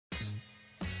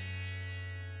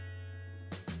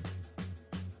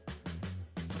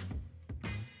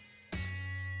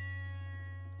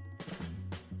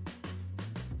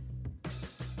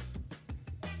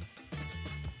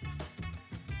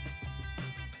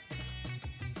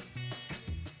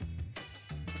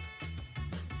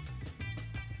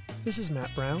This is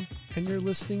Matt Brown, and you're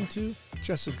listening to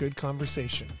Just a Good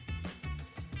Conversation.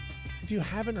 If you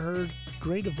haven't heard,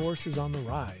 gray divorce is on the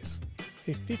rise.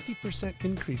 A 50%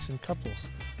 increase in couples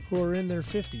who are in their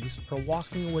 50s are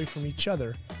walking away from each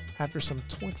other after some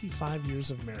 25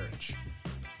 years of marriage.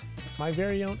 My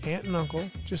very own aunt and uncle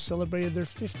just celebrated their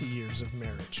 50 years of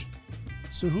marriage.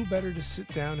 So who better to sit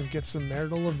down and get some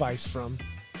marital advice from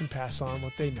and pass on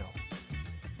what they know?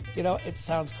 You know, it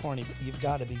sounds corny, but you've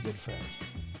got to be good friends.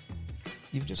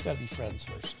 You've just got to be friends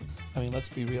first. I mean, let's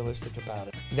be realistic about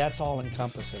it. That's all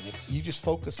encompassing. If you just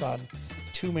focus on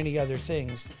too many other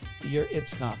things,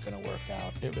 it's not going to work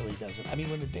out. It really doesn't. I mean,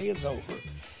 when the day is over,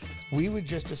 we would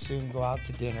just as soon go out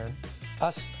to dinner,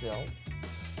 us still,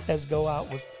 as go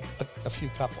out with a few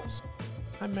couples.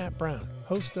 I'm Matt Brown,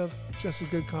 host of Just a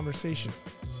Good Conversation.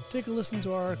 Take a listen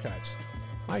to our archives.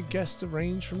 My guests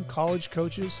range from college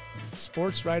coaches,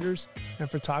 sports writers, and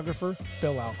photographer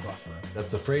Bill Alcroffer. That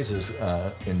the phrase is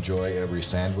enjoy every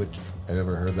sandwich. Have you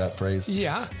ever heard that phrase?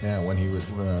 Yeah. Yeah, when he was,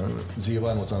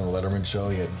 Zevon was on the Letterman show,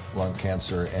 he had lung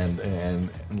cancer, and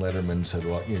Letterman said,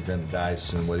 well, you're going to die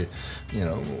soon. What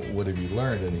have you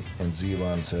learned? And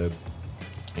Zevon said,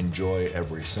 enjoy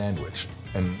every sandwich.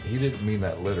 And he didn't mean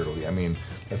that literally. I mean,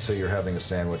 let's say you're having a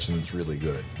sandwich and it's really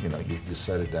good. You know, you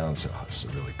set it down and say, oh, it's a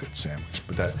really good sandwich.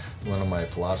 But that one of my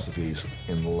philosophies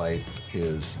in life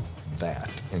is that.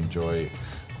 Enjoy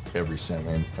every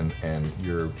sandwich. And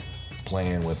you're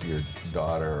playing with your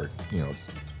daughter, or, you know,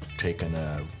 taking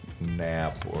a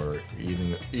nap or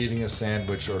eating a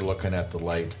sandwich or looking at the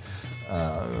light.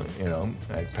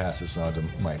 I pass this on to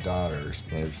my daughters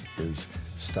is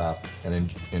stop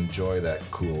and enjoy that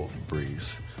cool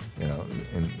breeze,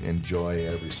 and enjoy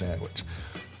every sandwich.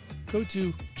 Go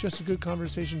to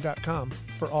justagoodconversation.com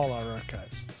for all our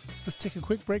archives. Let's take a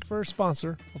quick break for our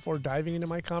sponsor before diving into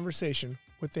my conversation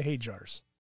with the Hay Jars.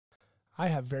 I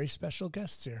have very special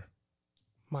guests here,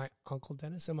 my Uncle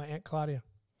Dennis and my Aunt Claudia.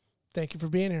 Thank you for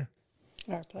being here.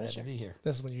 Our pleasure. Glad to be here.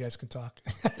 This is when you guys can talk.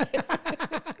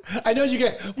 I know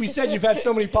we said you've had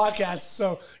so many podcasts,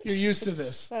 so you're used to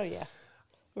this. Oh, yeah.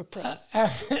 We're pros.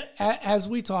 As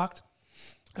we talked,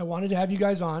 I wanted to have you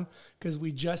guys on because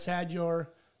we just had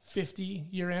your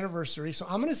 50-year anniversary. So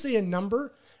I'm going to say a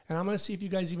number, and I'm going to see if you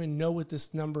guys even know what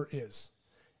this number is.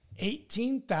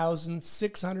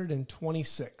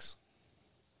 18,626.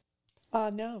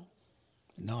 No.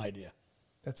 No idea.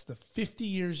 That's the 50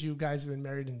 years you guys have been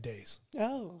married in days.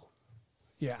 Oh.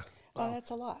 Yeah. Oh, that's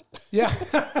a lot. Yeah.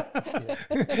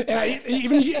 And I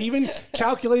even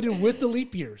calculated with the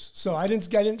leap years. So I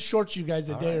didn't short you guys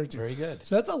a day or two. Very good.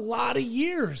 So that's a lot of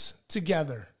years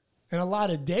together and a lot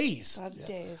of days. A lot of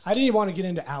days. I didn't even want to get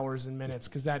into hours and minutes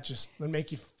because that just would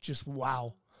make you just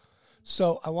wow.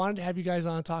 So I wanted to have you guys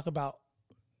on and talk about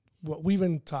what we've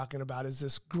been talking about is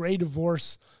this gray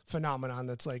divorce phenomenon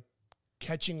that's like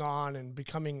catching on and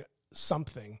becoming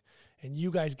something. And you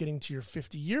guys getting to your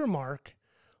 50-year mark,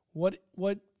 what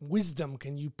wisdom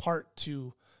can you part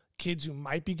to kids who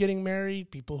might be getting married,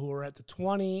 people who are at the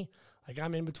 20, like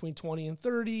I'm in between 20 and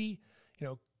 30,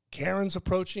 Karen's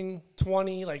approaching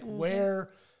 20, like where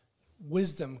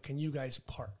wisdom can you guys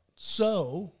part?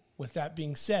 So with that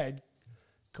being said,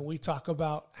 can we talk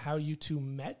about how you two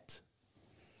met?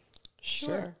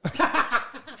 Sure.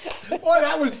 Boy,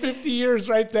 that was 50 years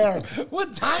right there.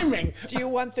 What timing. Do you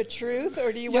want the truth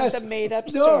or do you want the made-up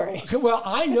story? Well,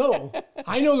 I know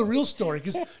the real story.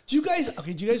 Because do you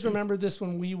guys remember this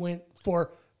when we went for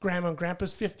Grandma and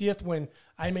Grandpa's 50th when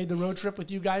I made the road trip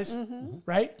with you guys? Mm-hmm.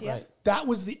 Right? Yeah. Right. That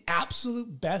was the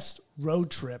absolute best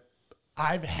road trip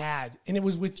I've had. And it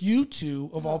was with you two,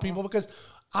 of all people, because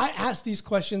I asked these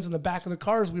questions in the back of the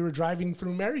car as we were driving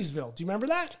through Marysville. Do you remember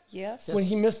that? Yes. When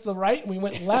he missed the right and we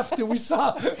went left and we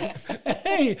saw,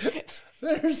 hey,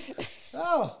 that's is it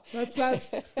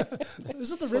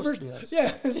the river?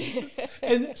 Yes.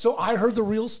 And so I heard the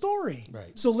real story.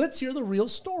 Right. So let's hear the real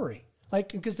story.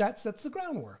 Because that sets the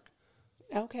groundwork.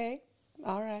 Okay.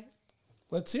 All right.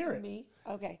 Let's hear it. Me?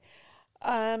 Okay.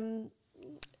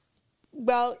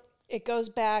 Well, it goes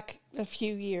back a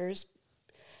few years.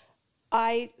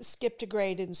 I skipped a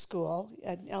grade in school,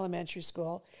 in elementary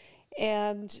school,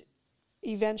 and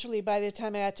eventually by the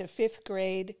time I got to 5th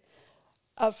grade,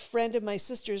 a friend of my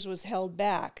sister's was held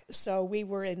back. So we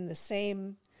were in the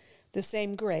same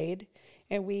grade,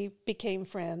 and we became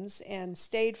friends and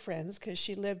stayed friends because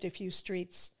she lived a few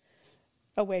streets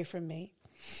away from me.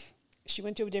 She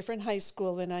went to a different high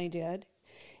school than I did,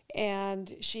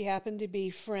 and she happened to be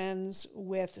friends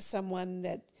with someone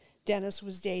that Dennis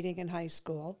was dating in high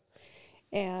school.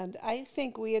 And I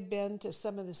think we had been to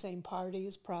some of the same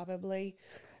parties probably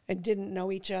and didn't know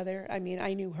each other. I mean,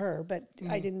 I knew her, but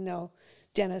I didn't know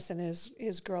Dennis and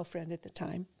his girlfriend at the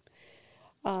time.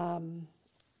 And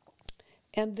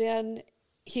then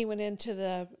he went into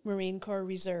the Marine Corps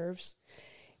Reserves,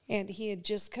 and he had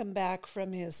just come back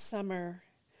from his summer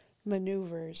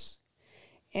maneuvers.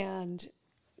 And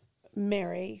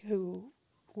Mary, who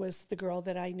was the girl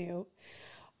that I knew,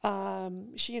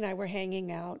 she and I were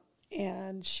hanging out,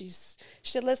 and she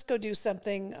said, let's go do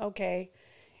something. Okay.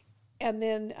 And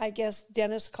then I guess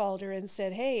Dennis called her and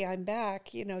said, hey, I'm back.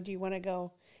 Do you want to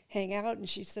go hang out? And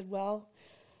she said, well,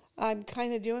 I'm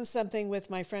kind of doing something with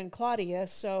my friend Claudia,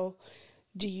 so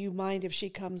do you mind if she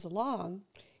comes along?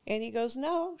 And he goes,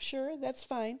 no, sure, that's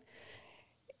fine.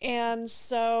 And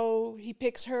so he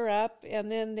picks her up,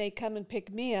 and then they come and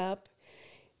pick me up,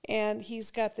 and he's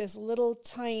got this little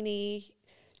tiny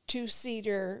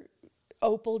 2-seater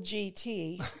Opel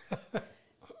GT.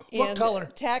 What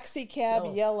color? Taxi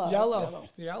cab yellow.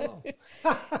 Yellow.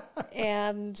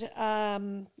 And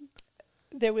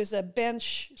there was a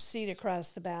bench seat across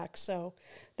the back, so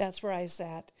that's where I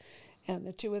sat. And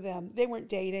the two of them, they weren't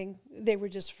dating, they were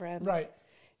just friends. Right.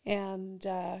 And,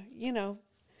 I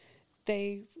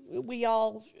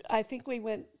think we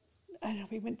went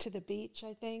to the beach,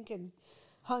 I think, and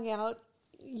hung out.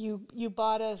 You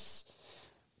bought us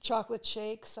chocolate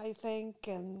shakes, I think,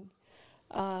 and...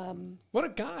 What a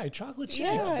guy, chocolate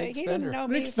shakes. Yeah, big he spender. didn't know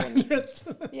Big me from... spender.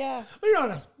 Yeah. Well, you're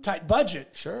on a tight budget.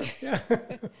 Sure.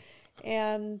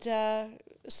 And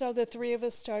so the three of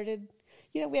us started,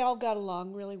 we all got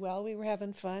along really well. We were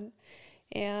having fun.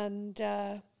 And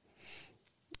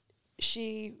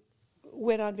she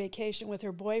went on vacation with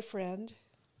her boyfriend,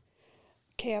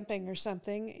 camping or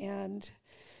something, and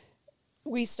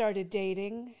we started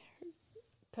dating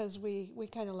because we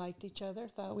kind of liked each other,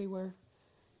 thought we were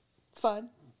fun.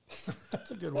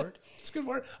 That's a good word. It's a good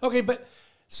word. Okay, but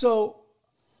so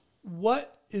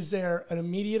what, is there an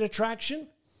immediate attraction?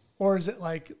 Or is it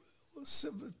like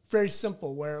very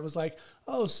simple where it was like,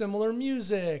 oh, similar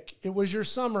music. It was your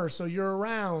summer, so you're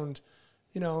around,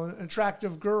 an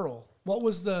attractive girl. What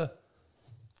was the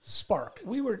spark?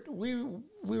 We were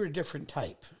different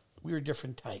type. We were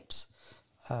different types.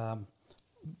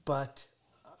 But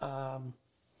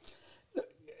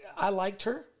I liked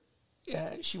her.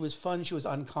 She was fun. She was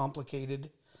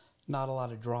uncomplicated. Not a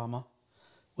lot of drama,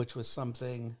 which was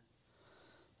something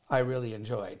I really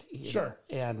enjoyed. Sure.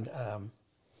 And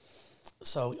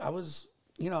so I was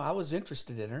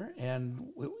interested in her, and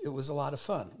it was a lot of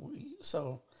fun.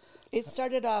 It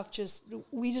started off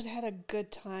we just had a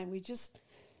good time. We just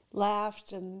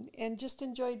laughed and just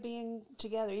enjoyed being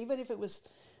together, even if it was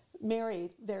Mary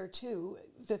there too.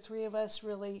 The three of us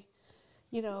really,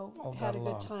 had a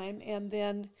good time. And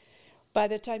then by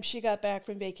the time she got back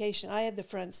from vacation, I had the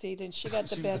front seat and she got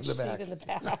the bench seat in the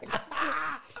back.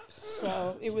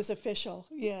 So it was official,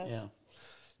 yes. Yeah.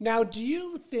 Now, do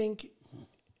you think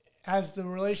as the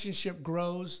relationship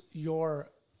grows, your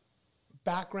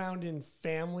background in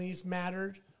families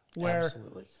mattered?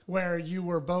 Absolutely. Where you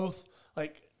were both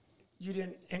like,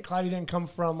 Claudia didn't come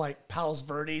from like Palos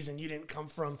Verdes, and you didn't come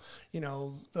from,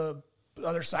 the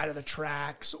other side of the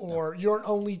tracks, or you're an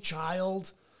only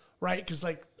child, right? Because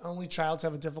like only childs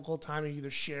have a difficult time of either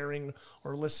sharing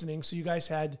or listening. So you guys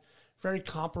had very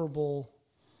comparable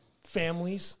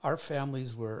families. Our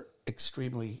families were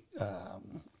extremely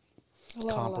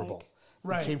comparable. Alike.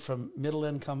 Right. We came from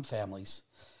middle-income families.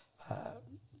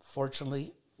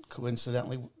 Fortunately,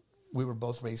 coincidentally, we were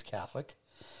both raised Catholic.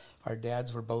 Our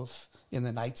dads were both in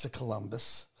the Knights of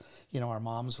Columbus. Our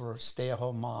moms were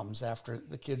stay-at-home moms after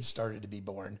the kids started to be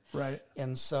born. Right.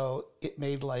 And so it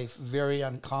made life very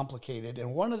uncomplicated.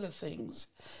 And one of the things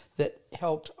that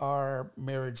helped our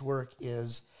marriage work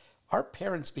is our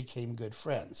parents became good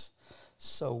friends.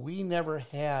 So we never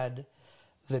had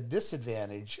the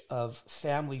disadvantage of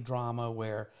family drama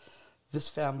where this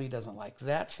family doesn't like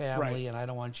that family, Right. and I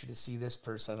don't want you to see this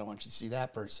person, I don't want you to see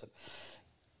that person.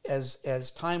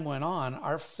 As time went on,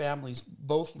 our families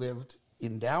both lived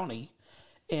in Downey,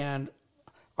 and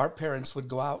our parents would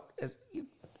go out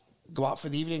for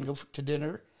the evening, go to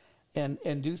dinner,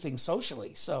 and do things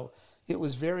socially. So it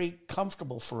was very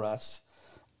comfortable for us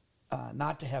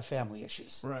not to have family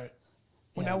issues. Right.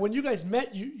 Well, Yeah. now, when you guys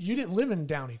met, you didn't live in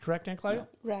Downey, correct, Aunt Claudia?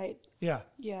 Right. Yeah.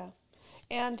 Yeah.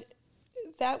 And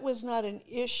that was not an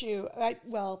issue.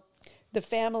 The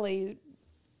family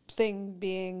thing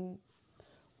being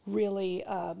really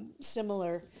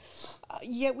similar.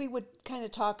 Yet we would kind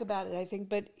of talk about it, I think,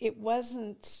 but it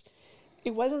wasn't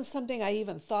something I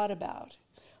even thought about.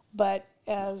 But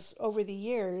as over the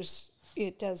years,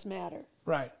 it does matter.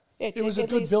 Right. It It was a at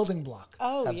good least- building block.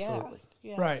 Oh, Absolutely.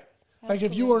 yeah. Right. Like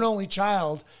if you were an only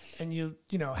child and you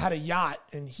know, had a yacht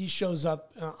and he shows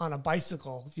up on a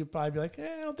bicycle, you'd probably be like,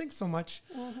 I don't think so much.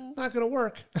 Not going to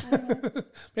work.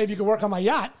 Maybe you could work on my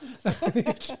yacht.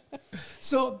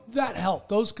 So that helped.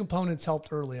 Those components helped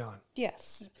early on.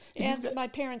 Yes. And my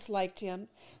parents liked him.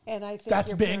 And I think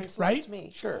That's your big, parents right? liked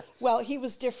me. Sure. Well, he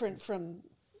was different from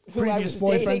who Previous I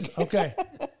was boyfriends. dating. Okay.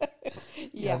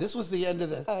 Yeah, this was the end of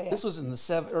the. Oh, yeah. This was in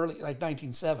the early, like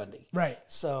 1970. Right.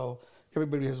 So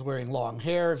everybody was wearing long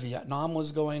hair. Vietnam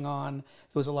was going on. There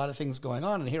was a lot of things going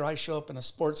on, and here I show up in a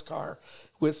sports car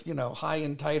with, you know, high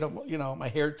and tight, you know, my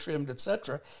hair trimmed,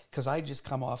 etc. Because I just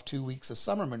come off 2 weeks of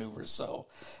summer maneuvers. So,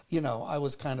 you know, I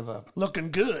was kind of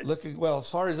Looking good. well. As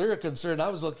far as they're concerned, I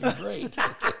was looking great.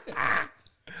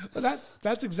 But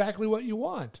that's exactly what you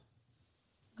want.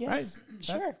 Yes. Right?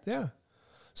 Sure. Yeah.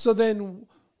 So then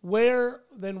where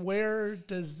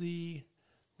does the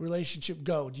relationship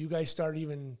go? Do you guys start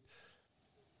even,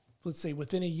 let's say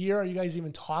within a year, are you guys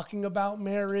even talking about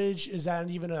marriage? Is that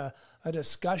even a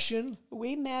discussion?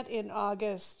 We met in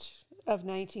August of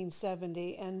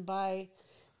 1970, and by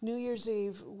New Year's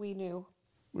Eve, we knew.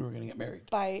 We were going to get married.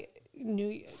 By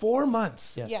New 4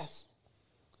 months. Yes. Yes.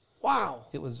 Wow.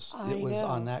 It was I know.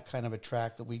 on that kind of a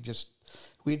track that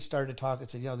we'd started talking and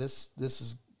said, you know, this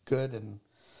is good, and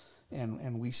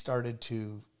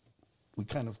we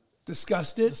kind of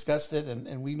Discussed it. discussed it,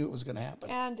 and we knew it was going to happen.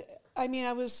 And I mean,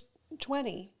 I was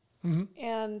 20,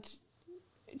 and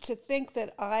to think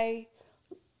that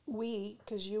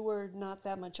because you were not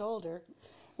that much older,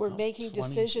 were making 22.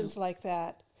 decisions like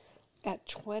that at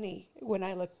 20. When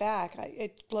I look back,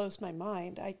 it blows my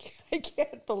mind. I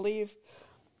can't believe,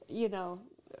 you know,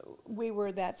 we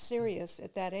were that serious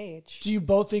at that age. Do you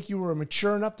both think you were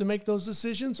mature enough to make those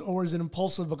decisions, or is it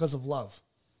impulsive because of love?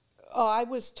 Oh, I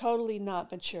was totally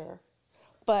not mature,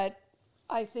 but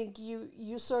I think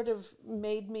you sort of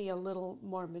made me a little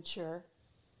more mature.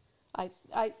 I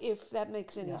if that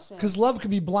makes any sense. Because love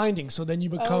can be blinding, so then you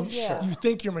become, yeah. you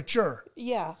think you're mature.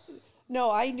 Yeah.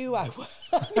 No, I knew I was.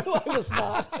 I knew I was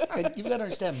not. And you've got to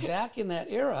understand, back in that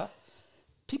era,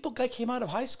 people came out of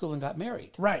high school and got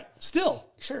married. Right. Still.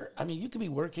 Sure. I mean, you could be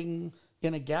working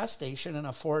in a gas station and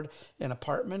afford an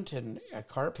apartment and a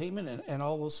car payment and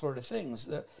all those sort of things.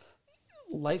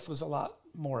 Life was a lot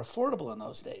more affordable in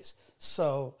those days.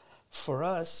 So for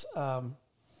us,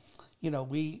 you know,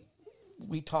 we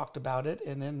talked about it,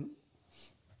 and then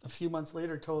a few months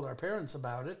later told our parents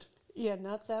about it. Yeah,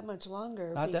 not that much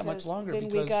longer. Not that much longer, Then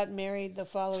we because got married the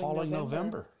following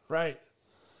November. Right.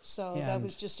 So that And-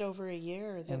 was just over a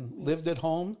year. And lived at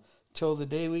home till the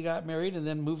day we got married, and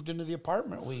then moved into the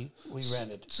apartment we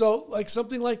rented. So, like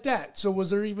something like that. So, was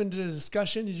there even a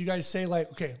discussion? Did you guys say,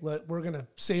 like, okay, we're going to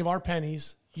save our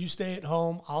pennies. You stay at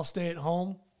home. I'll stay at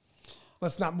home.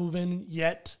 Let's not move in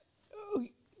yet.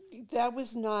 That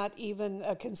was not even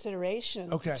a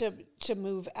consideration. Okay. To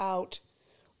move out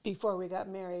before we got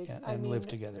married. And live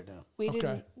together now. We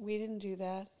Okay. didn't do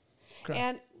that. Okay.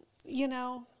 And you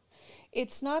know,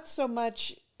 it's not so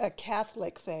much a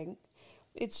Catholic thing.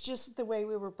 It's just the way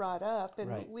we were brought up, and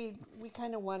Right. we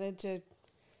kind of wanted to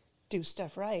do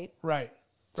stuff right. Right.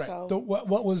 Right. So-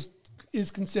 What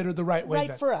is considered the right way. Right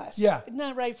then. for us. Yeah.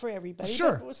 Not right for everybody.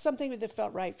 Sure. But it was something that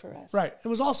felt right for us. Right. It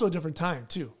was also a different time,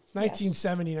 too.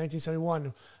 1970, 1971,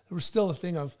 there was still a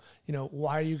thing of, you know,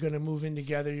 why are you going to move in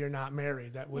together? You're not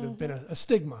married. That would have been a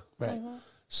stigma. Right.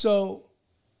 So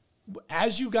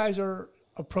as you guys are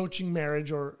approaching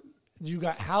marriage, or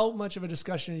how much of a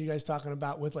discussion are you guys talking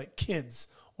about with like kids,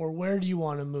 or where do you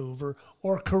want to move,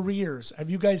 or careers? Have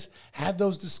you guys had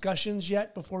those discussions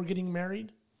yet before getting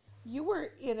married? You were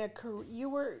you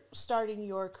were starting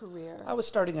your career. I was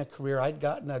starting a career. I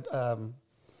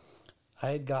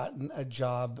had gotten a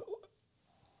job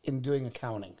in doing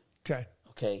accounting. Okay.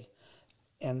 Okay.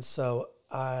 And so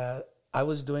I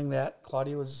was doing that.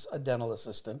 Claudia was a dental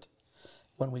assistant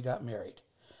when we got married.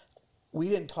 We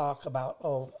didn't talk about,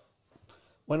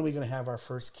 when are we going to have our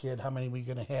first kid? How many are we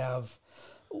going to have?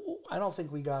 I don't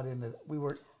think we got into,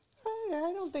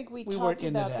 I don't think we We talked weren't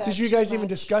into about that. that. Did you too guys even much.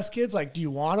 discuss kids? Like, do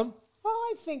you want them?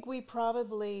 Oh, I think we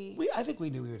probably. I think we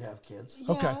knew we would have kids.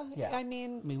 Okay. Yeah. I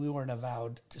mean, we weren't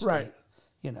avowed to stay, Right.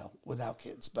 Without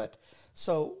kids. But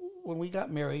so when we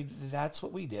got married, that's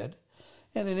what we did.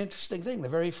 And an interesting thing, the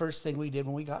very first thing we did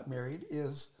when we got married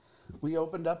is we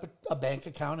opened up a bank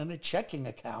account and a checking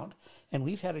account, and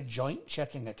we've had a joint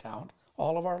checking account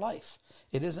all of our life.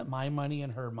 It isn't my money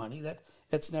and her money.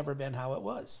 It's never been how it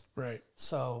was. Right.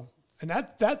 So And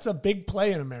that's a big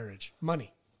play in a marriage,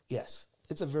 money. yes,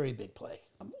 it's a very big play.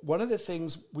 One of the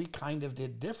things we kind of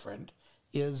did different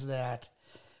is that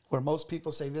where most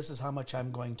people say, this is how much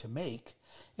I'm going to make,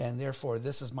 and therefore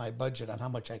this is my budget on how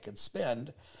much I could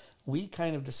spend, we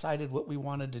kind of decided what we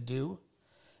wanted to do,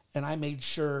 and I made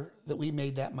sure that we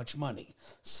made that much money.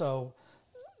 So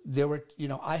there were,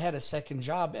 I had a second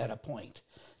job at a point.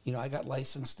 I got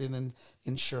licensed in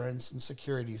insurance and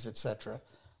securities, etc.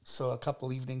 So a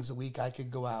couple evenings a week I could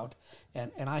go out,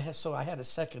 and I had a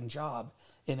second job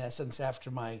in essence after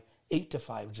my 8 to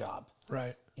 5 job.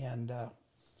 Right. And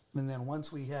then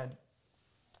once we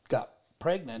got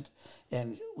pregnant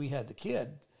and we had the kid,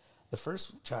 the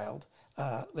first child,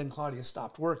 then Claudia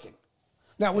stopped working.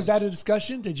 Now, was that a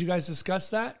discussion? Did you guys discuss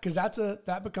that? Because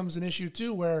that becomes an issue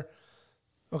too. Where,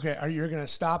 okay, are you going to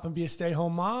stop and be a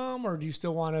stay-at-home mom, or do you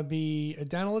still want to be a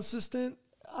dental assistant?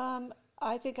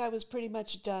 I think I was pretty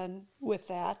much done with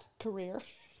that career.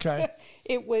 Okay.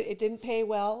 It didn't pay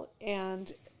well,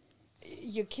 and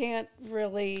you can't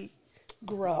really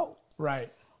grow.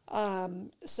 Right.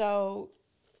 So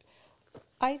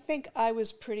I think I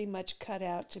was pretty much cut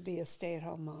out to be a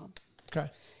stay-at-home mom,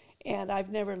 Okay. and I've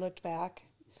never looked back.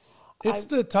 It's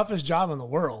the toughest job in the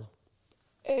world.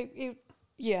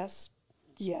 Yes.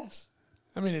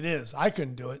 I mean, it is. I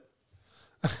couldn't do it.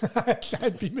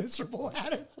 I'd be miserable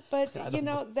at it. But,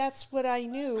 that's what I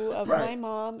knew of Right. my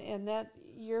mom and that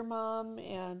your mom.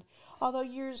 And although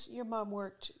your mom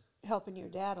worked helping your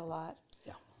dad a lot.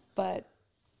 Yeah. But,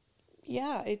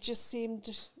 yeah, it just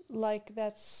seemed like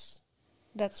that's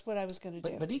what I was going to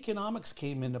do. But economics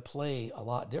came into play a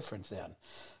lot different then.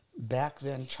 Back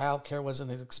then, childcare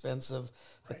wasn't as expensive.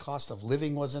 The cost of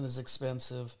living wasn't as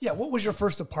expensive. Yeah. What was your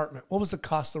first apartment? What was the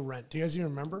cost of rent? Do you guys even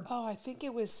remember? Oh, I think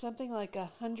it was something like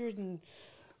 $114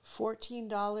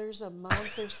 a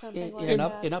month or something like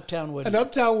that. In Uptown Whittier. In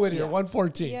Uptown Whittier, Yeah.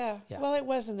 114. Yeah. Yeah. Well, it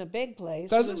wasn't a big place.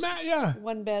 Doesn't It was matter, yeah.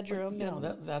 One bedroom.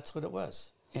 That's what it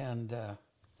was. And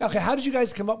Okay. How did you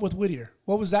guys come up with Whittier?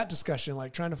 What was that discussion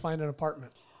like, trying to find an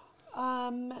apartment?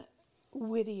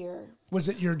 Whittier. Was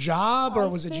it your job, or I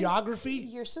was it think geography?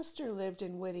 Your sister lived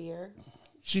in Whittier.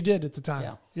 She did at the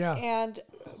time. Yeah. And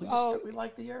we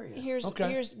liked the area.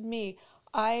 here's me.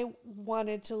 I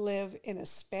wanted to live in a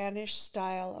Spanish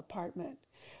style apartment.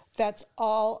 That's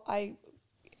all I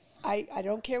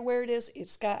don't care where it is.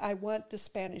 I want the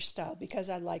Spanish style because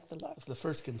I like the look. The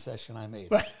first concession I made.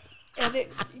 And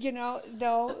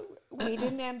no, we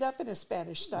didn't end up in a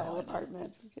Spanish style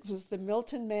apartment. It was the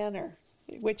Milton Manor,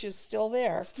 which is still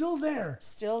there. Still there.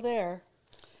 Still there.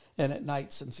 And at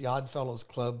night, since the Oddfellows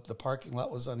Club, the parking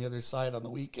lot was on the other side on the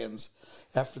weekends.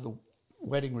 After the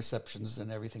wedding receptions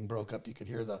and everything broke up, you could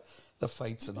hear the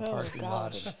fights in the parking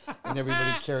lot and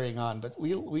everybody carrying on. But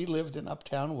we lived in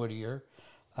Uptown Whittier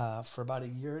for about a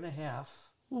year and a half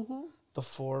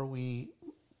before we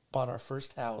bought our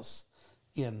first house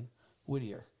in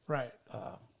Whittier, Right.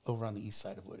 over on the east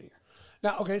side of Whittier.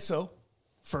 Now, okay, so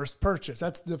first purchase.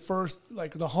 That's the first,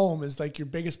 like the home is like your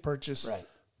biggest purchase Right.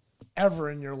 ever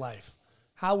in your life.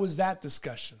 How was that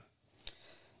discussion?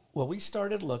 Well, we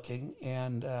started looking,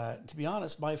 and to be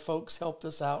honest, my folks helped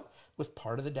us out with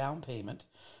part of the down payment.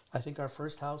 I think our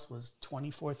first house was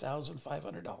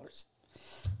 $24,500,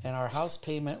 and our house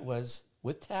payment was,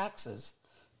 with taxes,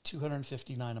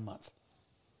 $259 a month.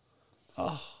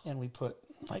 Oh, And we put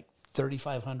like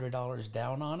 $3,500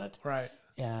 down on it. right.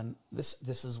 And this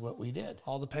is what we did.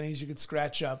 All the pennies you could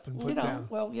scratch up and put down.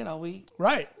 We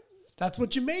Right. That's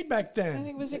what you made back then. And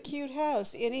it was a cute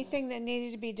house. Anything that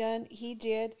needed to be done, he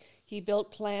did. He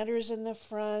built planters in the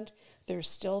front. They're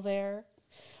still there.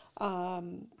 I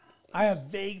have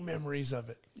vague memories of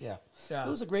it. yeah. Yeah. It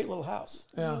was a great little house.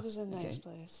 Yeah. It was a nice Okay.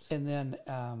 place. And then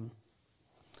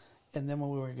when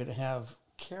we were going to have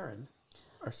Karen,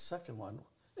 our second one,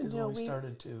 is No, when we we-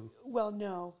 started to. Well,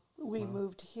 no, we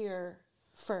moved here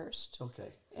first.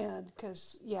 Okay. And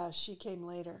because, she came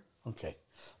later. Okay.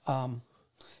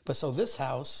 But so this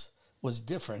house was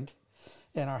different,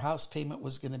 and our house payment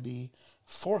was going to be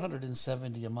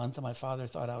 $470 a month, and my father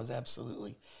thought I was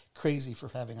absolutely crazy for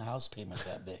having a house payment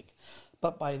that big.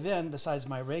 But by then, besides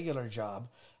my regular job,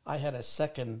 I had a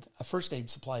first aid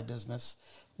supply business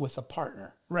with a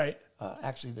partner. Right.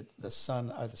 Actually,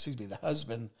 the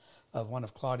husband of one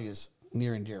of Claudia's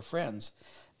near and dear friends.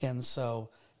 And so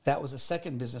that was a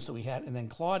second business that we had. And then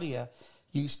Claudia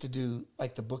used to do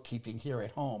like the bookkeeping here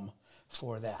at home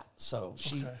for that. So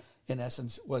she, Okay. in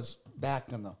essence, was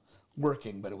back in the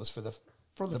working, but it was for the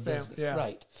family, business. yeah.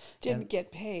 Right. Didn't And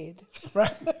get paid.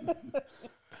 Right.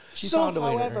 she So, found a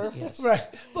way to however- earn it, yes. Right.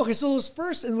 Okay, so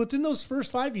within those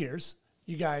first 5 years,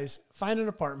 you guys find an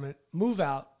apartment, move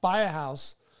out, buy a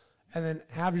house, and then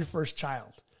have your first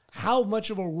child. How much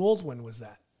of a whirlwind was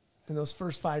that in those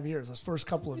first 5 years, those first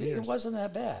couple of It years? wasn't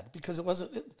that bad because it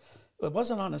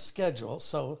wasn't on a schedule.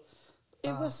 So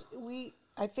It was, we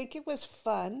I think it was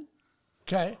fun.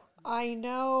 Okay. I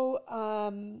know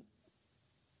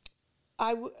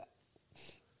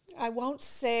I won't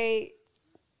say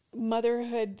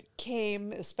motherhood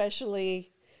came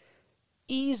especially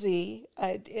easy.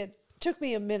 It took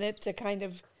me a minute to kind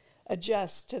of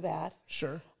adjust to that.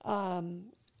 Sure.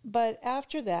 But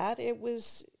after that, it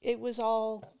was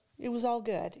all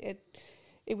good.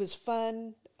 It was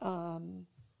fun.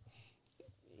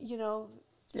 You know,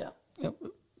 Yeah. Yep.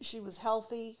 she was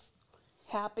healthy,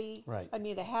 happy. Right. I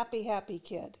mean, a happy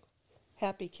kid.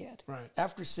 Happy kid. Right.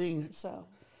 After seeing So,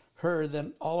 her,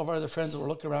 then all of our other friends were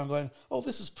looking around going, "Oh,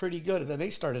 this is pretty good," and then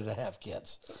they started to have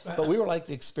kids. But we were like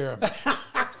the experiment.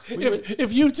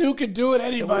 If you two could do it,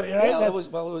 anybody, right? Yeah,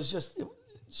 That's-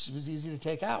 she was easy to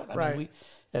take out. I Right. mean,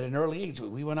 at an early age,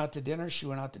 we went out to dinner. She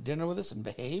went out to dinner with us and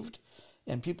behaved.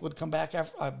 And people would come back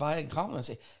after by and compliment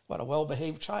and say, "What a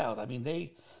well-behaved child." I mean,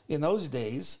 in those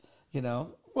days, you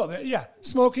know, Well, yeah,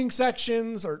 smoking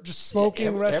sections or just smoking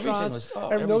everything restaurants. was- no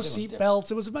everything was seat different.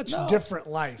 belts. It was a much No. different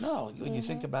life. no, when you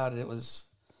think about it, it was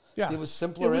Yeah.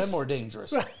 simpler It was- and more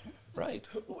dangerous. Right. Right,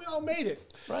 We all made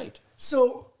it. right.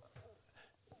 So,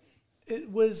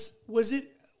 was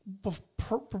it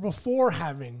before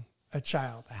having a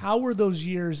child? How were those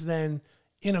years then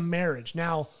in a marriage?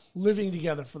 Now living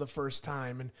together for the first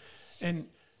time, and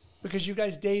because you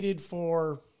guys dated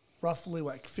for roughly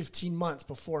like 15 months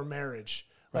before marriage,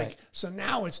 like Right. so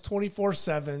now it's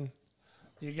 24/7.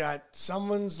 You got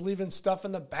someone's leaving stuff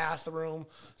in the bathroom.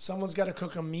 Someone's got to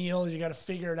cook a meal. You got to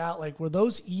figure it out. Like, were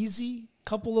those easy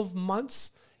couple of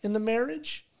months in the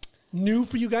marriage? New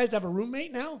for you guys to have a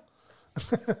roommate now?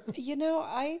 you know,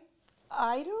 I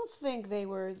don't think they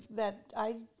were that.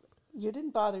 You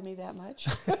didn't bother me that much.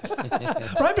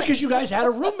 Right, because you guys had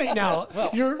a roommate now.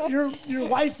 Your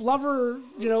wife, lover,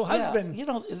 husband. Yeah, you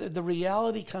know, the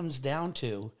reality comes down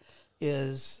to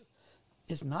is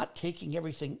not taking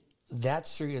everything that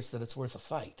serious that it's worth a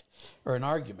fight or an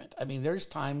argument. I mean, there's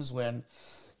times when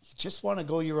you just want to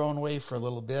go your own way for a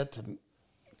little bit and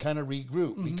kind of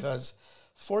regroup because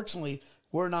fortunately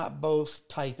we're not both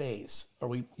type A's or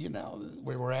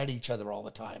we're at each other all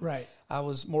the time. Right. I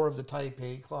was more of the type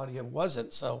A, Claudia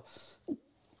wasn't. So,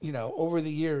 over the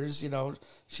years,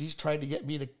 she's tried to get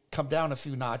me to come down a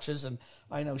few notches and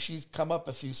I know she's come up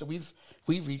a few. So we've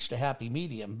reached a happy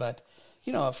medium, but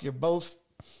if you're both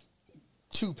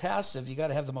too passive, you got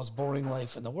to have the most boring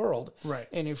life in the world. Right.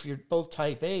 And if you're both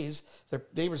type A's, their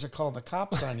neighbors are calling the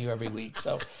cops on you every week.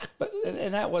 So,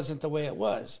 and that wasn't the way it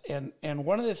was. And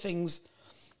one of the things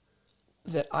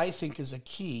that I think is a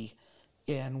key,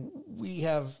 and we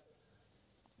have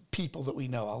people that we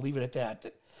know, I'll leave it at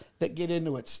that get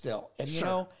into it still. And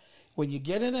Sure. When you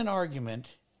get in an argument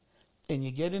and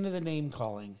you get into the name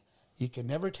calling, you can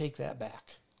never take that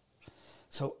back.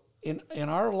 So in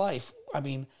our life, I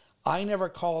mean, I never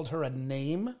called her a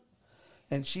name,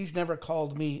 and she's never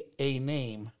called me a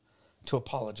name to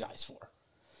apologize for.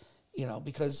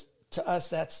 Because to us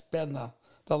that's been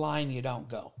the line you don't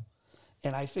go.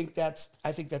 And I think that's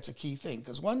a key thing,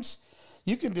 because once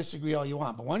you can disagree all you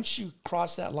want, but once you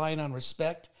cross that line on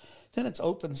respect, then it's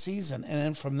open season, and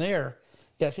then from there,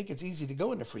 I think it's easy to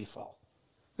go into free fall.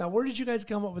 Now, where did you guys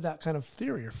come up with that kind of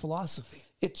theory or philosophy?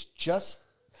 It's just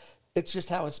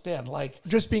how it's been. Like,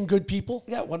 Just being good people?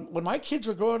 yeah, when my kids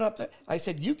were growing up, I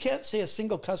said, you can't say a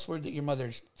single cuss word that your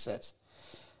mother says,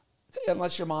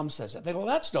 unless your mom says it. They go, well,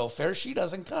 that's no fair. She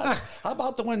doesn't cuss. How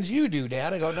about the ones you do,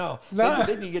 Dad? I go, no.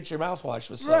 Then you get your mouth washed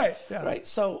with soap. Right, yeah. Right.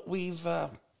 So we've,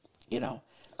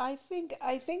 I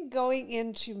think going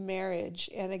into marriage,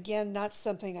 and again, not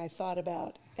something I thought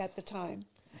about at the time,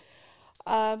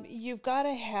 you've got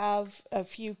to have a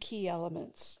few key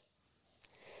elements.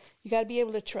 You got to be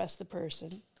able to trust the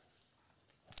person.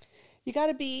 You got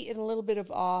to be in a little bit of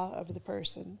awe of the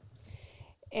person.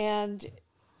 And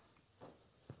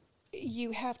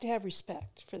you have to have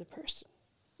respect for the person.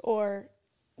 Or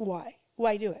why?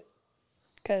 Why do it?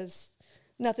 Because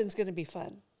nothing's going to be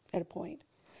fun at a point.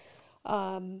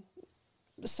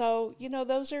 So,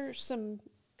 those are some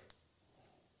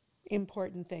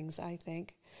important things, I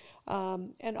think.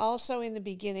 And also in the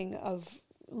beginning of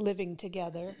living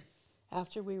together,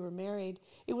 after we were married,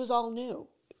 it was all new.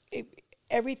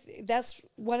 That's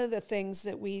one of the things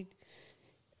that we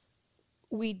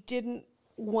didn't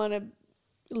want to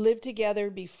live together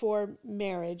before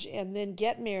marriage and then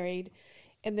get married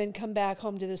and then come back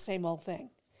home to the same old thing.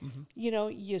 Mm-hmm.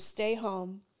 You stay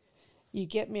home, you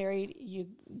get married, you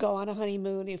go on a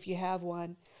honeymoon if you have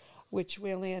one, which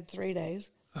we only had 3 days,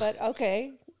 but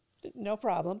okay, no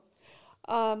problem.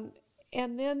 And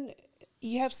then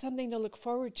you have something to look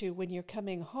forward to when you're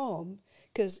coming home,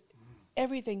 because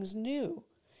everything's new.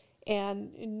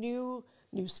 and new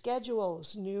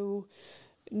schedules, new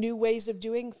ways of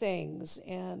doing things,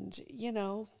 and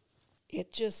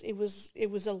it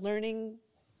was a learning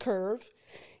curve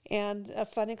and a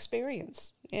fun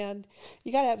experience. And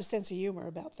you got to have a sense of humor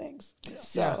about things.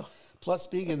 So, Plus,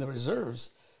 being in the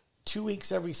reserves, 2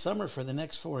 weeks every summer for the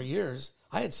next 4 years,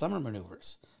 I had summer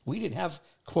maneuvers. We didn't have,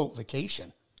 quote,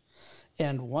 vacation.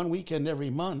 And 1 weekend every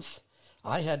month,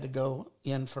 I had to go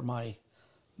in for my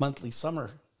monthly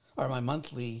summer, or my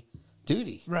monthly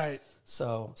duty. Right.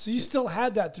 So you still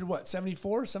had that through what,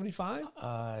 74, 75?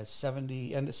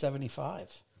 70, end of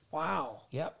 75. Wow.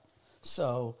 Yep.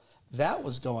 So that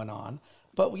was going on.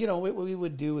 But, what we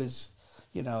would do is,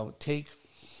 take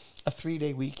a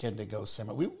 3-day weekend to go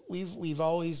somewhere. We've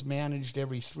always managed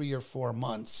every 3 or 4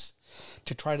 months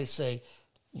to try to say,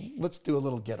 let's do a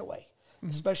little getaway.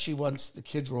 Especially once the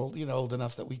kids were old, old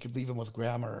enough that we could leave them with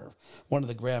grandma or one of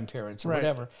the grandparents or Right.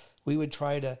 whatever. We would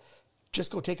try to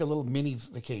just go take a little mini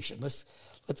vacation. Let's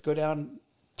go down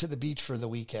to the beach for the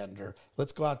weekend, or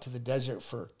let's go out to the desert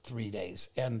for 3 days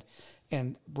and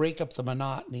break up the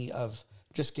monotony of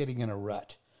just getting in a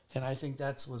rut. And I think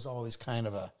that was always kind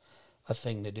of a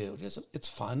thing to do. It's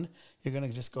fun. You're going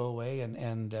to just go away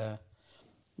and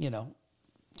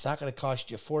it's not going to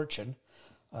cost you a fortune.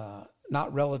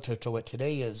 Not relative to what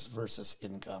today is versus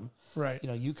income. Right.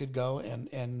 You could go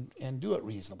and do it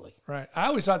reasonably. Right. I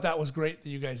always thought that was great that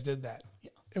you guys did that.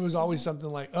 Yeah. It was always something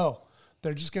like, oh,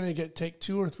 they're just going to take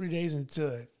 2 or 3 days and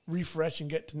to refresh and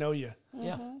get to know you.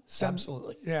 Yeah,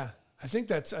 absolutely. Yeah. I think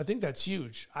that's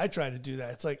huge. I try to do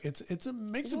that. It's like,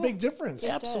 makes a big difference.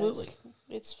 Yeah. Absolutely. It does.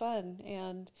 It's fun,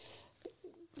 and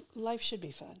life should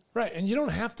be fun. Right. And you don't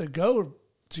have to go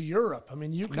to Europe. I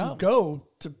mean, you can No. go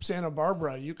to Santa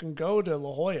Barbara. You can go to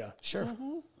La Jolla. Sure.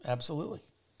 Absolutely.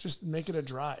 Just make it a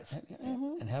drive.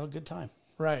 And have a good time.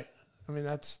 Right. I mean,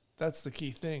 that's the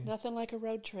key thing. Nothing like a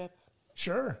road trip.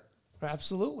 Sure.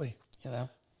 Absolutely.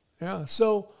 Yeah.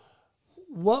 So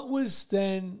what was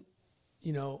then,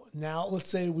 now let's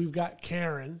say we've got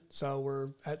Karen, so we're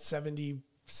at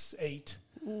 78.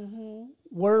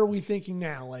 Where are we thinking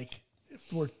now? Like,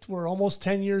 if we're almost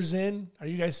 10 years in. Are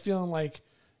you guys feeling like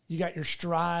you got your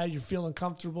stride? You're feeling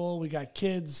comfortable? We got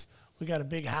kids. We got a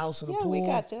big house and a Yeah, pool. we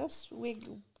got this. We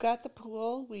got the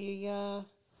pool. We kind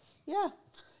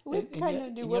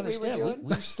of knew what we were doing.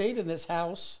 We've stayed in this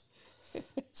house.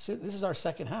 This is our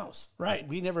second house. Right.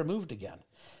 We never moved again.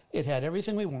 It had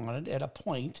everything we wanted. At a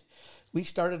point, we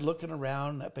started looking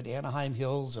around up at Anaheim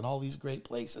Hills and all these great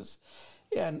places,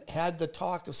 and had the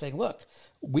talk of saying, look,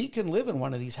 we can live in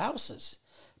one of these houses,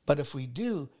 but if we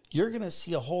do, you're going to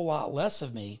see a whole lot less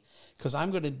of me, because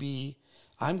I'm going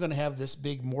to have this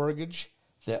big mortgage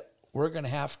that we're going to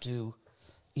have to,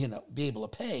 be able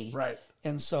to pay. Right.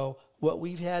 And so what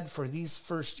we've had for these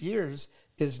first years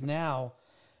is now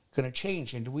going to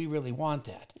change. And do we really want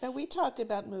that? Now, we talked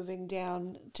about moving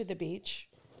down to the beach,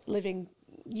 living,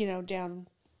 down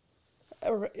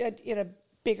in a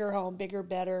bigger home, bigger,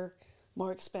 better,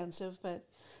 more expensive. But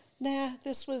nah,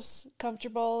 this was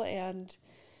comfortable and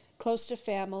close to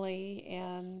family.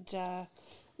 And, I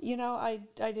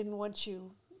didn't want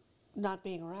you not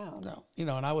being around. No.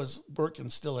 And I was working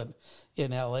still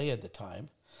in LA at the time.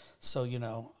 So,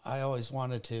 I always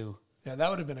wanted to. Yeah, that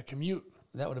would have been a commute.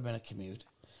 That would have been a commute.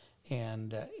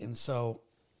 And so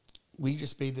we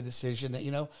just made the decision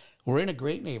that, we're in a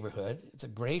great neighborhood. It's a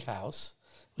great house.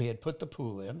 We had put the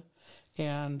pool in.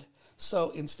 And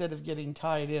so instead of getting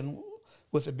tied in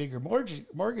with a bigger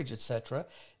mortgage, et cetera,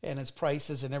 and its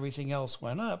prices and everything else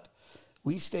went up,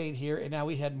 we stayed here, and now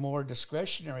we had more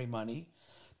discretionary money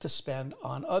to spend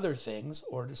on other things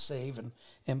or to save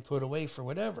and put away for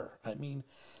whatever. I mean,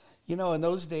 in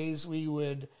those days we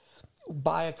would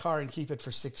buy a car and keep it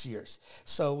for 6 years.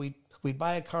 So we'd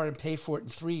buy a car and pay for it in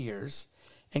 3 years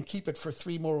and keep it for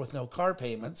 3 more with no car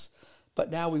payments.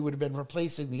 But now we would have been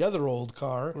replacing the other old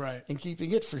car Right. and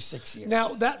keeping it for 6 years. Now,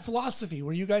 that philosophy,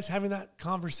 were you guys having that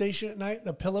conversation at night,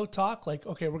 the pillow talk? Like,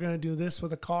 okay, we're going to do this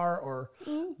with a car or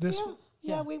this?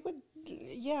 Yeah, we would.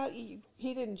 Yeah, he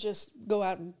didn't just go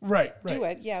out and Right. do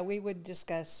it. Yeah, we would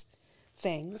discuss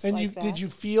things And like that. did you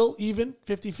feel even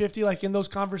 50-50, like in those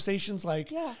conversations? Like,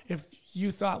 Yeah. if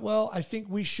you thought, well, I think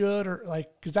we should, or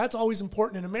like, because that's always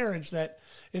important in a marriage, that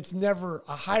it's never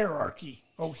a hierarchy.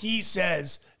 Oh, he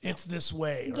says it's this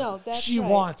way. Or No, that's she right.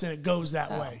 wants and it goes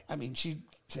that way. I mean, she'd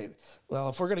say, well,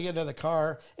 if we're going to get another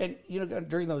car, and,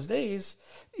 during those days,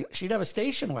 she'd have a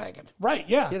station wagon. Right,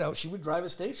 yeah. She would drive a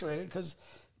station wagon because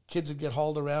kids would get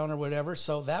hauled around or whatever.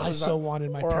 So that I was so wanted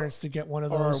my parents to get one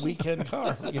of or those. a weekend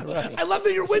car. You're right. I love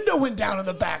that your window went down in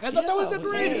the back. I thought that was the we-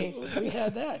 greatest. We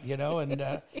had that,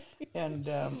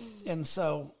 and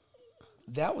so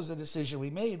that was the decision we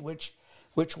made, which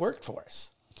worked for us.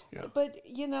 Yeah. But,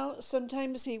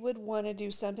 sometimes he would want to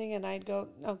do something, and I'd go,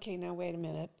 okay, now wait a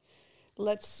minute.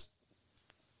 Let's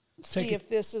see if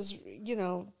this is,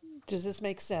 does this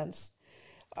make sense?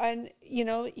 And,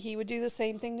 he would do the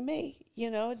same thing to me.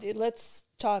 Let's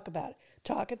talk about it,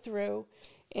 talk it through,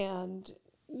 and,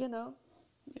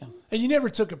 And you never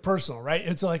took it personal, right?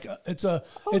 It's like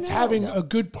it's having a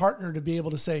good partner to be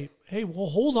able to say, "Hey, well,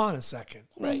 hold on a second,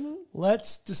 Right.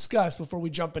 Let's discuss before we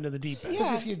jump into the deep end."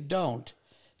 Because if you don't,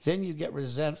 then you get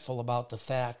resentful about the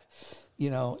fact, you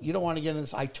don't want to get in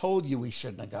this. I told you we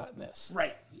shouldn't have gotten this.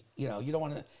 Right. You don't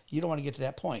want to get to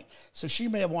that point. So she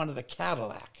may have wanted a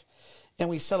Cadillac, and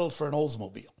we settled for an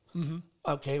Oldsmobile. Mm-hmm.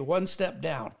 Okay, one step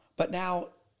down, but now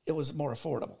it was more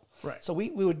affordable. Right. So we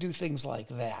would do things like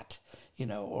that,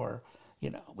 or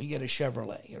we get a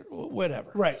Chevrolet or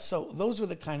whatever. Right. So those were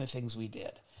the kind of things we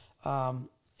did, and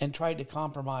tried to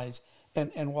compromise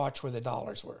and watch where the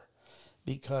dollars were,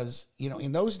 because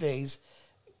in those days,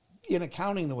 in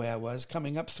accounting the way I was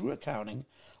coming up through accounting,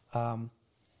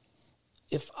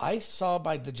 if I saw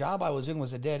the job I was in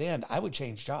was a dead end, I would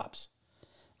change jobs.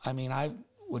 I mean, I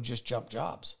would just jump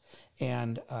jobs.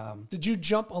 And did you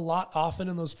jump a lot often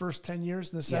in those first 10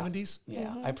 years in the 70s? Yeah,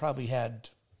 Mm-hmm. I probably had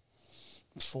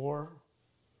at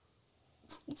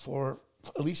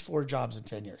least four jobs in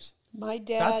 10 years. my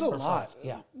dad... That's a lot.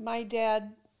 Yeah. My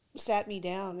dad sat me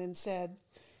down and said,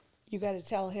 you got to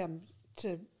tell him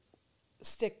to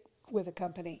stick with a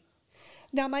company.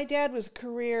 Now, my dad was a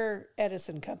career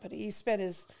Edison company. He spent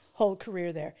his whole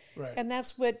career there. Right. And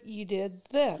that's what you did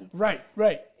then. Right.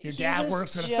 Your He dad was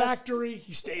works at a just- factory.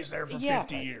 He stays there for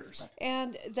 50 years.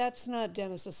 And that's not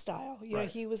Dennis's style. Right.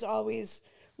 He was always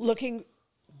looking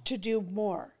to do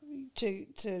more, to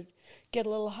get a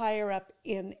little higher up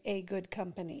in a good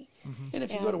company. And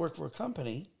if you go to work for a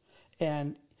company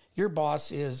and your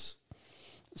boss is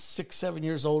 6-7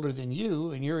 years older than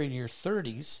you and you're in your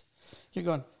 30s, you're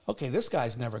going, okay, this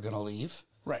guy's never going to leave.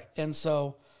 Right. And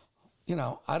so,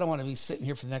 I don't want to be sitting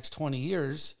here for the next 20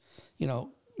 years,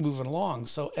 moving along.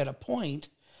 So at a point,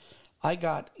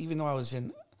 even though I was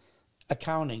in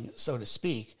accounting, so to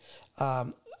speak,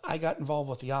 I got involved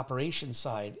with the operations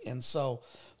side. And so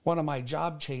one of my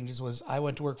job changes was I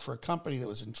went to work for a company that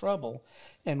was in trouble.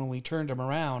 And when we turned them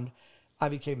around, I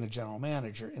became the general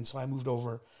manager. And so I moved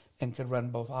over and could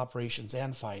run both operations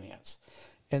and finance.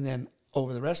 And then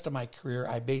over the rest of my career,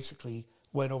 I basically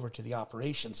went over to the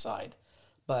operations side,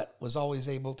 but was always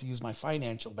able to use my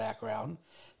financial background.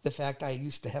 The fact I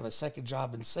used to have a second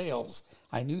job in sales,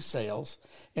 I knew sales.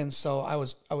 And so I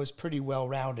was pretty well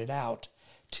rounded out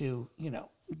to,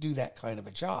 do that kind of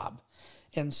a job.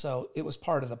 And so it was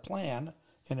part of the plan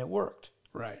and it worked.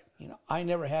 Right. I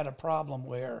never had a problem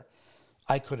where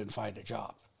I couldn't find a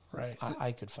job. Right.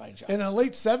 I could find jobs. In the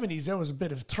late 70s, there was a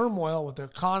bit of turmoil with the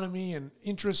economy and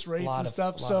interest rates and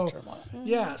stuff. lot of turmoil.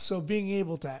 Yeah, so being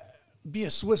able to be a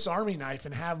Swiss Army knife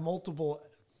and have multiple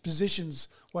positions,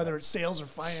 whether it's sales or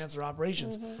finance or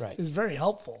operations, Right. is very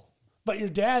helpful. But your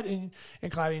dad, and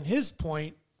Claudia, his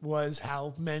point was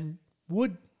how men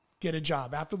would get a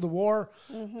job. After the war,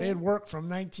 they had worked from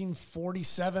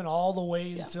 1947 all the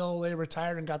way until they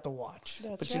retired and got the watch.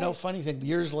 That's But right. funny thing,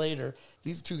 years later,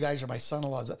 these two guys are my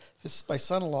son-in-laws. This is my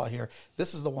son-in-law here.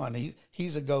 This is the one.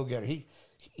 He's a go-getter. He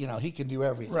can do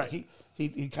everything. Right.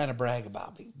 He kind of brag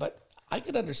about me, but I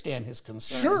could understand his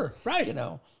concern. Sure, right.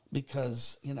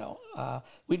 Because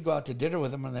we'd go out to dinner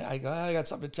with him, and I go, I got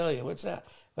something to tell you. What's that?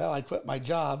 Well, I quit my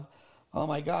job. Oh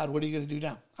my God, what are you going to do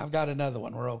now? I've got another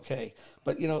one. We're okay.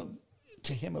 But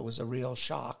to him, it was a real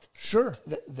shock. Sure.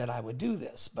 That I would do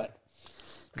this, but.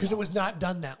 Because it was not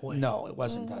done that way. No, it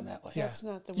wasn't done that way. Yeah. That's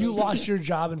not the way You to lost your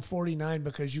job in 49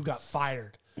 because you got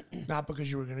fired, not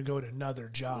because you were going to go to another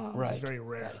job. Right. It's very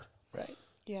rare. Right.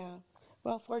 Yeah.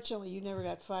 Well, fortunately, you never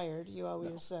got fired. You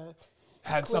always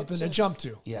Had Quit something to to- jump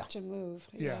to. Yeah. to move.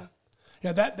 Yeah.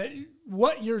 Yeah, that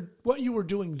what you were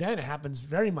doing then happens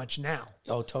very much now.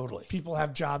 Oh, totally. People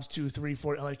have jobs 2, 3,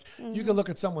 4. Like you can look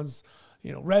at someone's,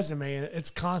 resume and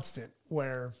it's constant.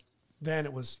 Where then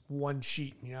it was one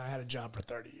sheet. And, I had a job for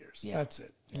 30 years. Yeah. That's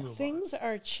it. You move on. Things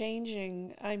are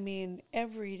changing. I mean,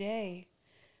 every day,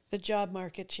 the job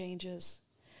market changes.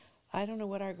 I don't know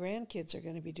what our grandkids are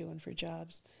going to be doing for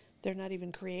jobs. They're not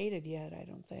even created yet, I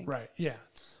don't think. Right. Yeah.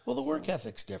 Well, the work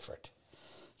ethic's different.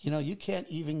 You can't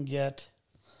even get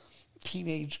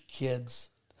teenage kids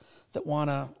that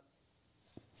want to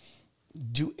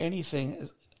do anything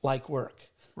like work.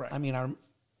 Right. I mean,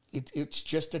 it's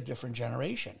just a different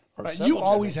generation. Or Right. several You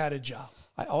always generations. had a job.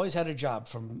 I always had a job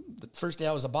from the first day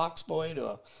I was a box boy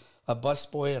to a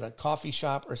busboy at a coffee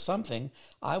shop or something,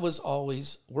 I was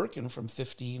always working from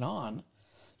 15 on,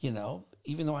 you know,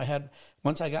 even though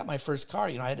once I got my first car,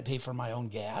 you know, I had to pay for my own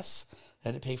gas, I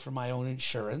had to pay for my own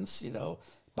insurance, you know,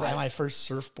 buy my first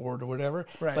surfboard or whatever.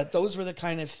 Right. But those were the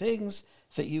kind of things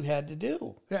that you had to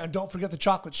do. Yeah, and don't forget the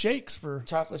chocolate shakes for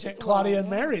Chocolate Aunt shake. Claudia and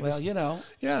Mary. Well, you know,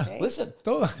 yeah. listen,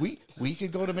 Those- we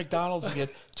could go to McDonald's and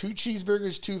get 2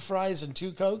 cheeseburgers, 2 fries, and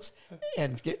 2 Cokes,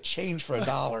 and get change for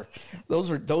 $1.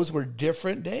 Those were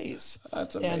different days.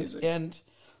 That's amazing. And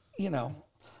you know,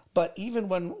 but even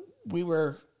when we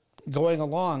were going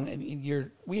along,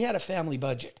 and we had a family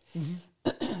budget,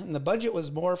 and the budget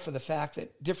was more for the fact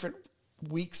that different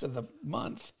weeks of the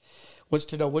month was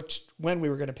to know when we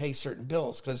were going to pay certain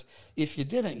bills. Because if you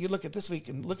didn't, you look at this week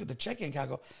and look at the checking account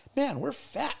and go, man, we're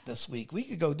fat this week. We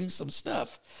could go do some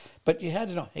stuff. But you had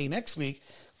to know, hey, next week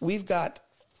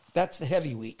that's the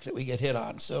heavy week that we get hit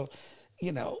on. So,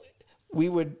 you know, we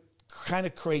would kind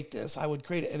of create this. I would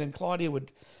create it. And then Claudia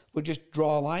would just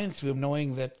draw a line through them,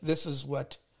 knowing that this is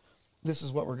what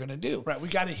we're going to do. Right, we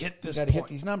got to hit this. Got to hit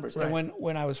these numbers. Right. And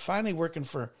when I was finally working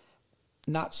for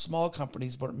not small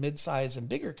companies, but mid-size and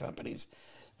bigger companies,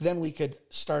 then we could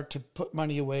start to put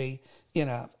money away in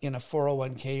a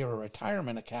 401k or a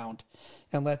retirement account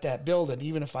and let that build. And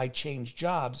even if I changed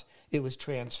jobs, it was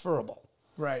transferable.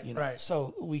 Right, You know? right.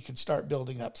 So we could start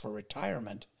building up for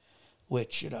retirement,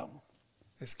 which, you know,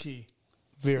 It's key.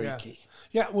 very Yeah. key.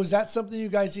 Yeah, was that something you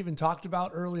guys even talked about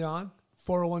early on?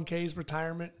 401ks,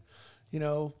 retirement? You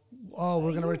know, oh, we're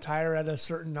going to retire at a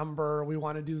certain number. We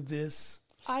want to do this.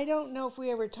 I don't know if we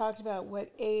ever talked about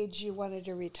what age you wanted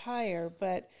to retire,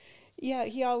 but yeah,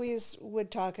 he always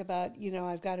would talk about, you know,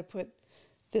 I've got to put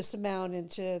this amount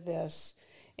into this.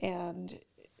 And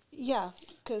yeah,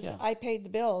 because Yeah. I paid the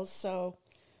bills. So,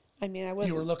 I mean, I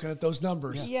wasn't. You were looking at those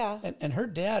numbers. Yeah. And her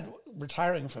dad,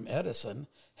 retiring from Edison,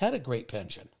 had a great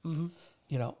pension. Mm-hmm.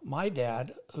 You know, my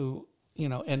dad, who, you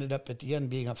know, ended up at the end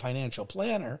being a financial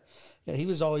planner, you know, he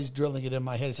was always drilling it in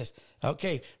my head. He says,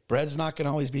 okay, bread's not going to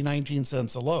always be 19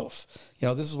 cents a loaf. You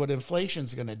know, this is what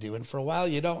inflation's going to do. And for a while,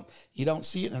 you don't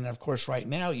see it. And of course, right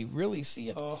now, you really see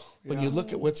it. When you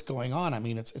look at what's going on, I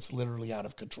mean, it's literally out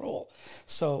of control.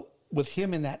 So with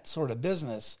him in that sort of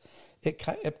business, it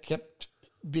kept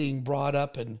being brought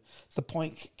up, and the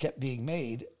point kept being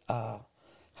made,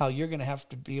 how you're going to have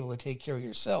to be able to take care of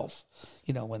yourself,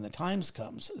 you know, when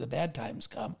the bad times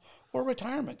come, or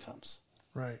retirement comes.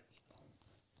 Right.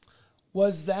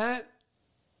 Was that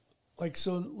like,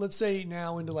 so let's say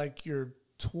now into like your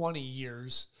 20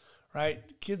 years, right?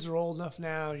 Kids are old enough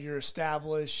now, you're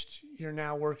established, you're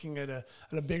now working at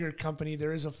a bigger company,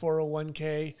 there is a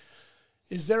 401k.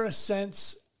 Is there a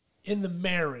sense in the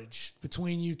marriage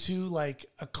between you two, like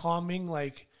a calming,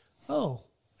 like, oh,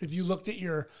 if you looked at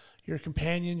your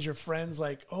companions, your friends,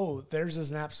 like, oh, theirs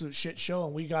is an absolute shit show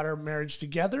and we got our marriage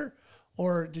together?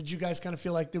 Or did you guys kind of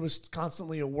feel like there was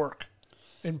constantly a work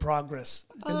in progress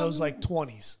in those like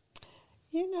 20s?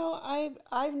 You know,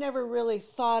 I've never really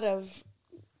thought of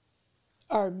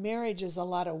our marriage as a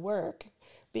lot of work,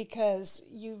 because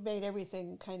you've made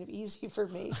everything kind of easy for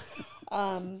me.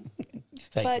 Thank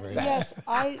But you very much. yes,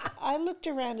 I looked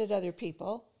around at other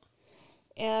people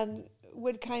and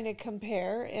would kind of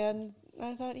compare, and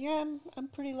I thought, yeah, I'm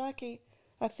pretty lucky.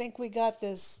 I think we got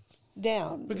this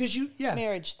down. Because this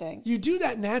marriage thing. you do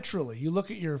that naturally. You look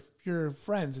at your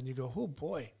friends and you go, oh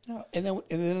boy. No, and then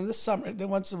in the summer, then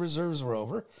once the reserves were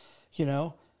over, you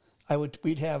know,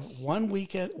 we'd have 1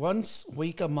 week in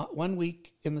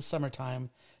the summertime,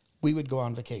 we would go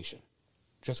on vacation,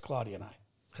 just Claudia and I.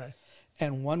 Okay.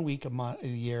 And 1 week a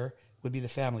year would be the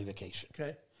family vacation.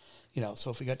 Okay. You know,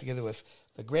 so if we got together with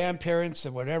the grandparents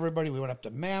and everybody, we went up to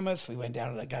Mammoth, we went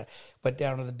down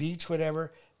to the beach,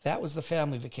 whatever. That was the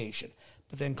family vacation.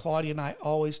 But then Claudia and I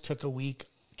always took a week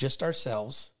just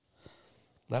ourselves,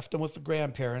 left them with the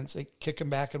grandparents. They kick them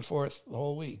back and forth the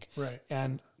whole week, Right.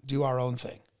 and do our own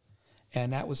thing.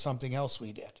 And that was something else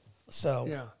we did. So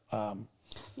Yeah.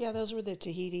 Yeah, those were the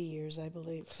Tahiti years, I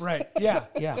believe. Right. Yeah.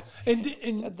 yeah. And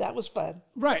That was fun.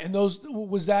 right. And those,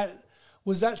 was that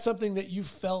something that you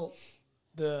felt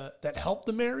that helped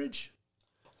the marriage?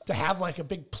 To have like a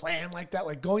big plan like that,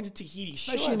 like going to Tahiti,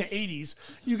 especially in the 80s,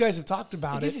 you guys have talked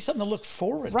about It gives it. you something to look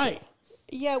forward Right.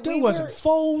 to. Yeah, There wasn't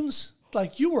phones.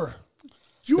 Like you were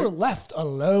left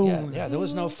alone. Yeah, there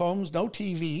was no phones, no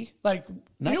TV. Like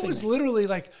Nothing. it was literally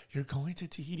like, you're going to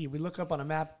Tahiti. We look up on a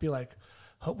map and be like,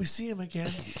 hope we see him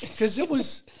again. Because it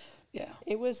was, Yeah.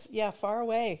 It was, far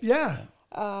away. yeah.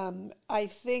 I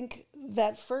think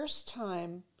that first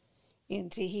time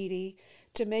in Tahiti,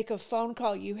 to make a phone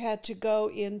call, you had to go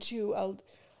into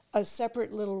a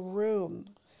separate little room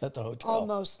At the hotel.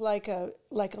 almost like a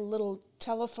little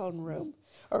telephone room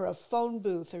or a phone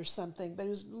booth or something, but it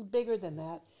was bigger than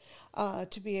that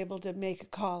to be able to make a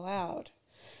call out.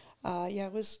 Yeah,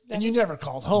 it was. And you never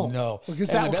called home. No. Because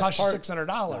And that the would best cost you part-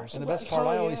 $600. And the best part,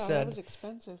 I always that said, was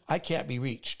expensive. I can't be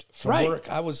reached from Right. work.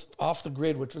 I was off the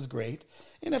grid, which was great.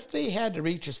 And if they had to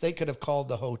reach us, they could have called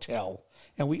the hotel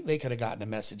and they could have gotten a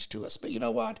message to us. But you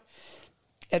know what?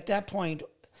 At that point,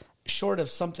 short of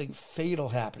something fatal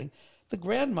happening, the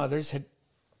grandmothers had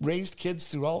raised kids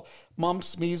through all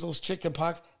mumps, measles, chicken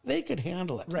pox. They could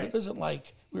handle it. Right. It wasn't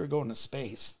like we were going to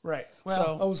space. Right.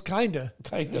 Well, So- it was kind of.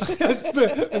 Kind of.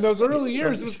 In those early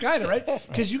years, it was kind of, right?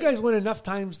 Because you guys went enough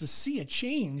times to see a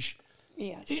change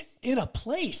Yes. in a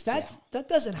place. That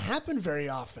doesn't happen very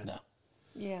often. No.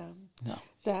 Yeah. No.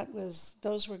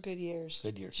 Those were good years.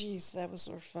 Good years. Jeez, that was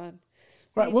sort of fun.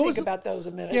 Right, Let me what think was the- about those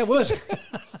a minute. Yeah,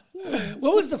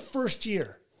 what was the first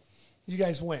year you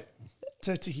guys went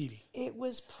to Tahiti? It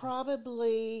was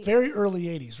probably Very early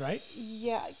 80s, right?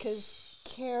 yeah, because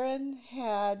Karen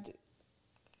had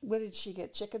what did she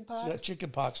get? Chicken pox. She got chicken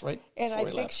pox, right? And I before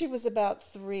we think left. she was about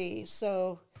 3,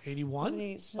 so 81?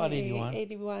 About 81.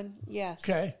 81, yes.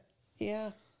 Okay.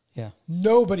 Yeah. Yeah.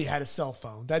 Nobody had a cell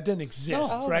phone. That didn't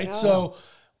exist, No. Oh, right? no. So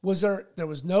there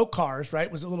was no cars,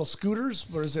 right? Was it little scooters?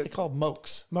 Or is They it called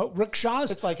mokes. rickshaws?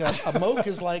 It's like a moke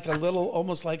is like a little,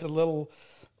 almost like a little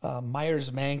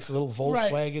Myers-Manx, a little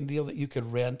Volkswagen deal that you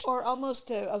could rent. Or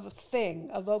almost a thing,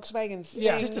 a Volkswagen thing.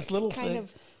 Yeah. Just this little kind thing.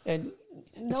 of And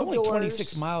it's no only doors.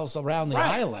 26 miles around the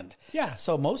Right. island. Yeah.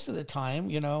 So most of the time,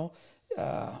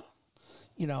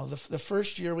 the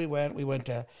first year we went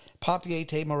to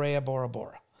Papeete, Moorea, Bora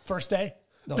Bora. First day?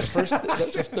 No,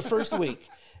 the first week.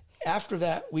 After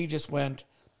that, we just went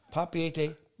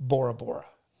Papeete, Bora Bora.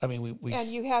 I mean, we and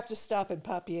you have to stop in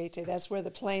Papeete. That's where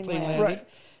the plane Plane lands. landed. Right.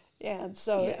 And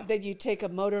so Yeah. then you take a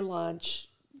motor launch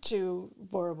to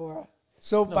Bora Bora.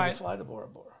 So no, by we fly to Bora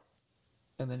Bora,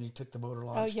 and then you took the motor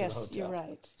launch Oh, to the yes, hotel. you're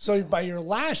right. by your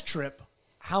last trip,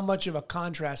 how much of a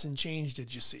contrast and change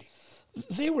did you see?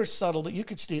 They were subtle, but you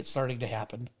could see it starting to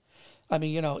happen. I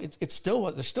mean, it's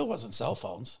still there still wasn't cell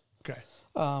phones. Okay.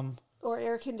 Or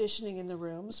air conditioning in the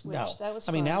rooms, which No, that was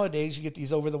I mean fun. nowadays you get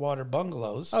these over the water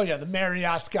bungalows. Oh yeah, the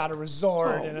Marriott's got a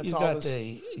resort, Oh, and it's you've all got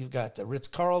this. you've got the Ritz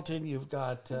Carlton. You've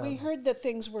got We heard that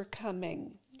things were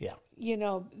coming. yeah,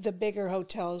 The bigger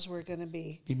hotels were going to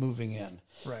be. be moving in.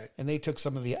 Right. And they took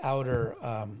some of the outer,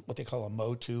 what they call a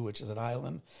Motu, which is an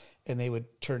island, and they would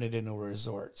turn it into a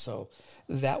resort. So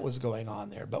that was going on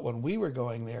there. But when we were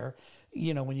going there,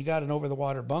 when you got an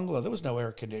over-the-water bungalow, there was no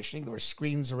air conditioning. There were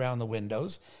screens around the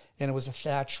windows, and it was a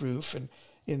thatch roof. And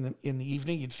in the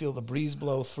evening, you'd feel the breeze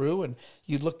blow through, and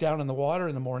you'd look down in the water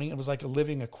in the morning. It was like a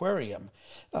living aquarium.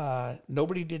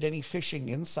 Nobody did any fishing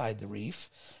inside the reef,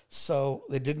 so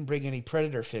they didn't bring any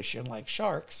predator fish in like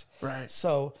sharks. Right.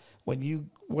 So when you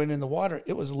went in the water,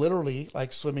 it was literally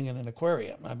like swimming in an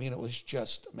aquarium. I mean, it was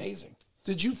just amazing.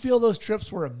 Did you feel those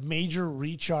trips were a major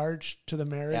recharge to the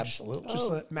marriage? Absolutely.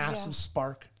 Just Oh, a massive yeah.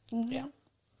 spark. Yeah.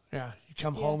 Yeah. You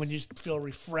come home and you Yes. just feel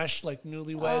refreshed like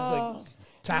newlyweds, like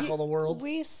tackle the world.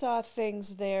 We saw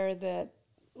things there that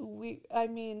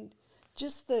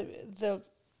just the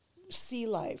sea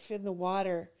life in the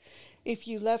water. If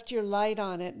you left your light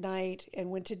on at night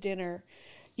and went to dinner,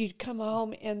 you'd come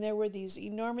home and there were these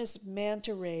enormous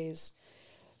manta rays.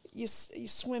 You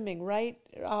swimming right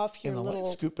off your In the little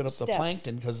light, scooping up the steps.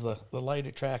 plankton because the light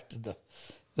attracted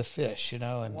the fish, and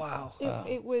Wow.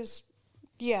 It was,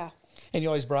 yeah. and you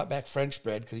always brought back French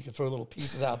bread because you could throw little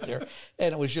pieces out there,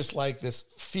 and it was just like this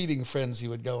feeding frenzy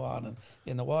would go on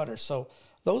in the water. So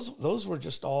those were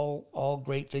just all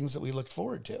great things that we looked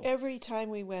forward to. Every time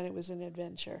we went, it was an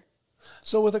adventure.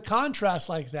 So with a contrast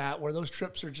like that, where those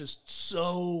trips are just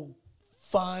so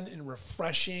fun and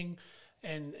refreshing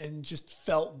and just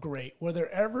felt great, were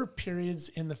there ever periods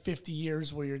in the 50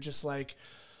 years where you're just like,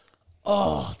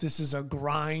 oh, this is a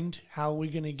grind. How are we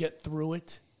going to get through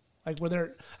it? Like, were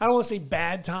there, I don't want to say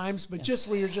bad times, but just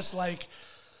where you're just like,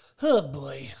 oh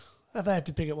boy, if I have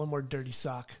to pick up one more dirty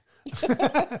sock.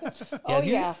 Oh,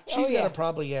 yeah. She's Oh, got yeah. to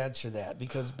probably answer that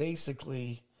because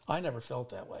basically I never felt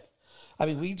that way. I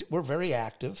mean, we're very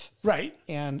active, Right.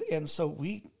 and so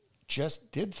we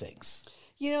just did things.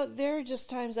 There are just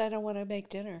times I don't want to make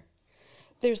dinner.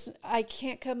 I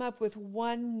can't come up with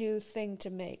one new thing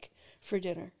to make for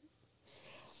dinner.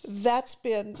 That's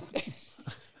been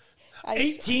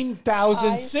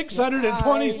 18,626 I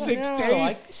know.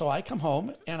 days. So I come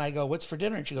home and I go, "What's for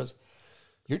dinner?" And she goes,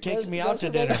 "You're taking me out to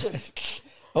dinner." Reservations.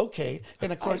 Okay.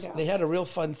 And of course, know. they had a real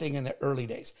fun thing in the early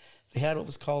days. They had what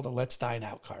was called a Let's Dine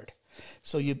Out card.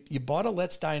 So you bought a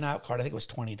Let's Dine Out card. I think it was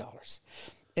 $20.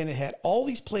 and it had all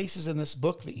these places in this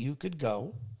book that you could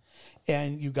go,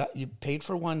 and you paid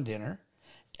for one dinner,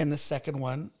 and the second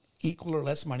one, equal or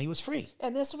less money, was free.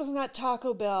 And this was not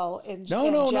Taco Bell and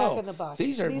No. Jack in the Box.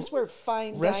 These were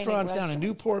fine restaurants dining down in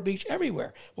Newport Beach,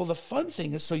 everywhere. Well, the fun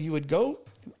thing is, so you go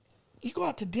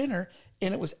out to dinner,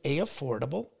 and it was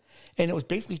affordable, and it was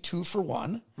basically 2 for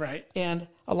 1. Right. And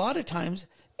a lot of times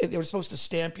they were supposed to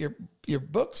stamp your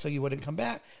book so you wouldn't come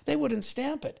back. They wouldn't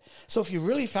stamp it. So if you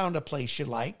really found a place you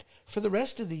liked, for the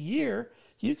rest of the year,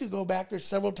 you could go back there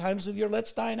several times with your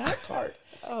Let's Dine Out card.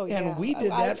 Oh, and yeah. we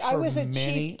did that I for was a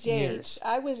many cheap date. years.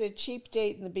 I was a cheap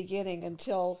date in the beginning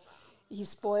until he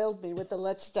spoiled me with the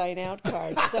Let's Dine Out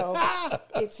card. So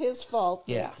it's his fault.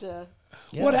 Yeah. That,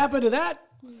 Yeah. What happened to that?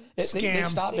 They Scam.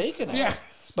 stopped making it. Yeah.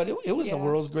 But it was the Yeah.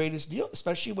 world's greatest deal,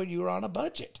 especially when you were on a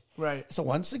budget. Right. So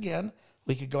once again,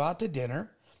 we could go out to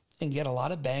dinner and get a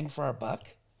lot of bang for our buck,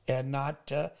 and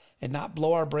not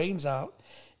blow our brains out.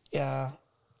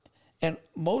 And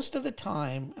most of the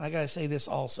time, and I got to say this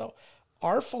also,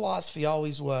 our philosophy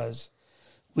always was,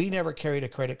 we never carried a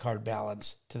credit card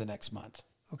balance to the next month.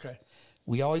 Okay.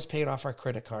 We always paid off our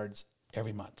credit cards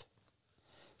every month.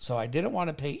 So I didn't want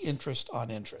to pay interest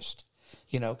on interest,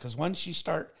 because once you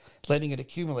start letting it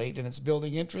accumulate and it's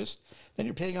building interest, then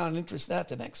you're paying on interest that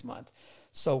the next month.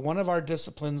 So one of our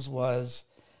disciplines was,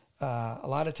 a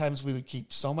lot of times we would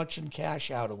keep so much in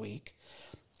cash out a week,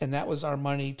 and that was our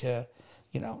money to,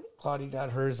 Claudia got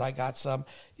hers, I got some.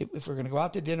 If we're going to go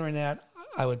out to dinner and that,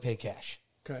 I would pay cash.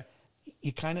 Okay.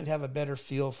 You kind of have a better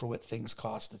feel for what things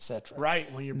cost, etc.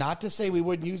 Right. When you're Not to say we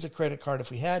wouldn't use a credit card if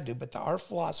we had to, but our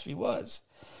philosophy was,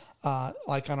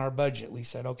 like on our budget, we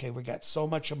said, okay, we got so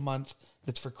much a month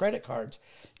that's for credit cards.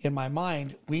 In my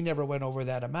mind, we never went over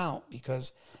that amount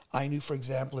because I knew, for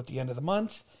example, at the end of the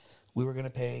month, we were going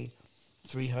to pay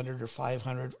 $300 or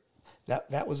 $500.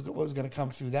 That was what was going to come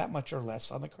through, that much or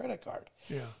less on the credit card.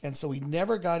 Yeah. And so we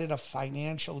never got in a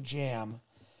financial jam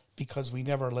because we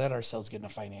never let ourselves get in a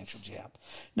financial jam.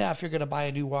 Now, if you're going to buy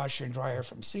a new washer and dryer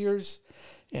from Sears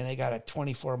and they got a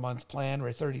 24-month plan or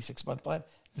a 36-month plan,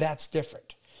 that's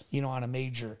different, on a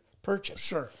major purchase.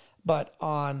 Sure. But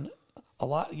on a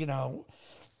lot,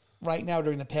 right now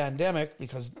during the pandemic,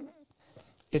 because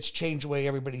it's changed the way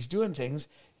everybody's doing things,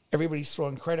 everybody's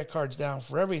throwing credit cards down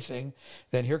for everything.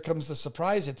 Then here comes the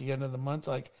surprise at the end of the month,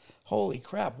 like, holy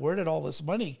crap, where did all this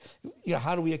money,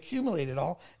 how do we accumulate it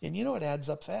all? And it adds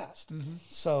up fast. Mm-hmm.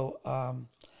 So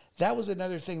that was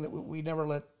another thing that we never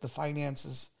let the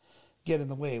finances get in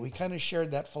the way. We kind of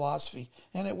shared that philosophy,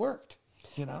 and it worked,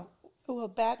 Well,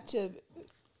 back to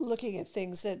looking at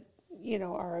things that,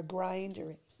 are a grind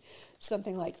or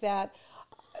something like that.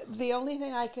 The only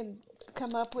thing I can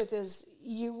come up with is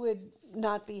you would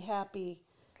not be happy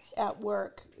at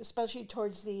work, especially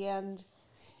towards the end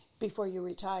before you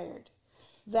retired.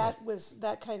 That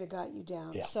kind of got you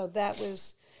down. Yeah. So that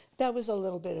was a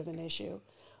little bit of an issue.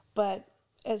 But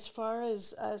as far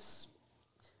as us,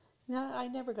 no, I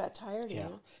never got tired of Yeah,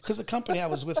 you. because the company I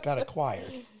was with got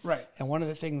acquired. Right. And one of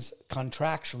the things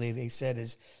contractually they said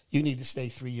is you need to stay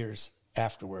 3 years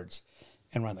afterwards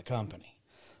and run the company.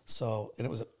 So, and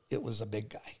it was a big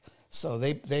guy. So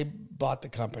they bought the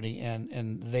company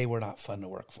and they were not fun to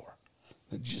work for.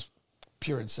 Just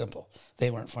pure and simple.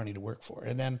 They weren't funny to work for.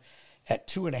 And then at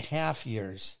 2.5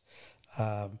 years,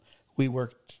 we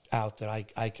worked out that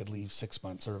I could leave 6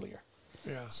 months earlier.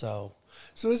 Yeah. So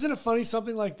isn't it funny,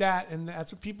 something like that, and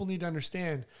that's what people need to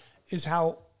understand, is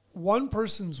how one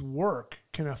person's work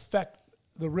can affect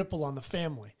the ripple on the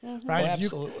family, right? Oh,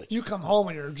 absolutely. You come home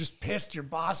and you're just pissed, your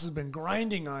boss has been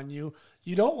grinding on you.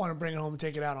 You don't want to bring it home and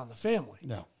take it out on the family.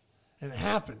 no. And it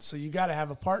happens. So you got to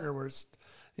have a partner where it's,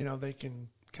 they can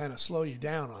kind of slow you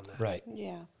down on that. Right.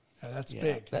 Yeah. Yeah, that's Yeah.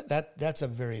 big. That's a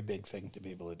very big thing to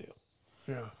be able to do.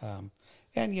 Yeah.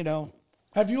 And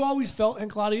Have you always felt in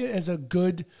Claudia as a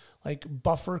good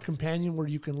buffer companion where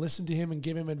you can listen to him and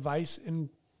give him advice, and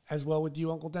as well with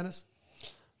you, Uncle Dennis?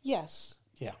 Yes.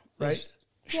 yeah. Right?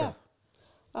 Sure.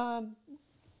 Yeah.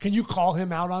 Can you call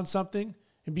him out on something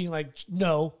and being like,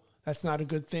 no, that's not a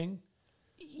good thing?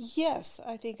 Yes,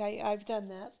 I think I've done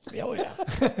that. Oh yeah.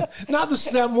 Not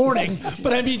that morning,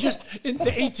 but I mean just in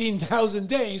the 18,000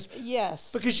 days.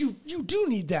 Yes. Because you do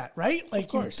need that, right? Of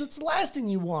course. That's the last thing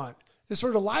you want. To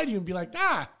sort of lie to you and be like,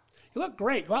 you look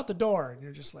great, go out the door. And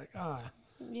you're just like,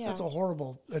 Yeah. that's a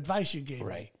horrible advice you gave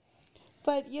Right. me.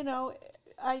 But,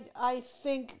 I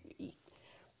think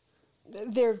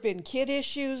there have been kid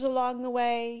issues along the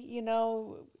way,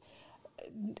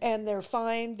 and they're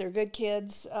fine. They're good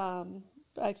kids.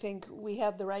 I think we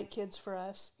have the right kids for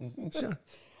us. Sure.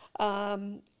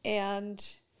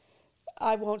 And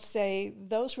I won't say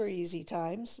those were easy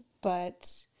times,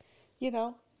 But, you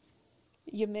know,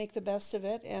 you make the best of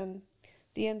it, and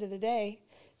at the end of the day,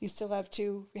 you still have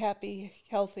 2 happy,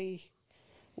 healthy,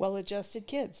 well-adjusted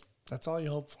kids. That's all you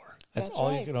hope for. That's That's all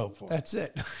right. you can hope for. That's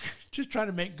it. Just trying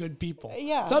to make good people.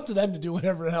 Yeah. It's up to them to do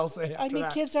whatever else they have I to mean,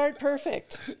 that. kids aren't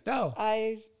perfect. No.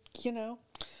 You know,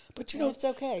 But, you know, it's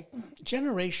okay.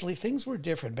 generationally, things were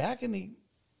different. Back in the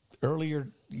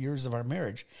earlier years of our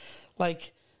marriage,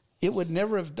 like, it would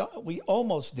never have done, we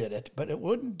almost did it, but it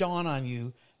wouldn't dawn on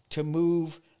you to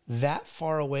move that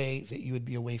far away that you would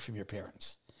be away from your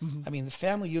parents. I mean, the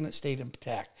family unit stayed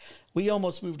intact. We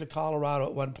almost moved to Colorado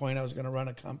at one point. I was going to run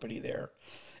a company there.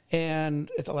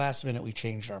 And at the last minute, we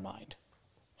changed our mind.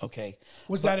 Okay.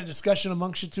 Was that a discussion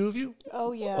amongst the 2 of you?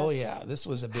 Oh, yes. Oh, yeah. This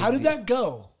was a big How did deal. that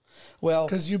go? Well,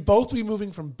 Because you both be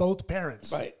moving from both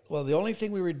parents. right. Well, the only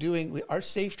thing we were doing, our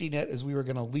safety net is we were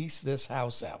going to lease this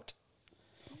house out.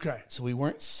 Okay. So we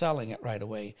weren't selling it right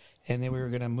away. And then we were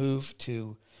going to move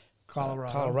to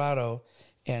Colorado.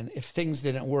 And if things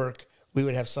didn't work, we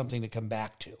would have something to come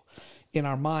back to. In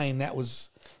our mind, that was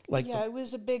like, Yeah, it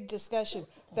was a big discussion.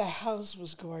 The house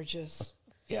was gorgeous.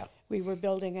 yeah. We were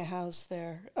building a house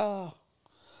there. Oh,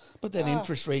 But then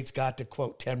interest rates got to,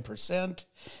 quote, 10%.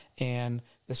 And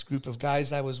this group of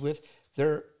guys I was with,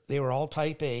 they were all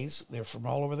type A's. They're from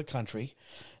all over the country.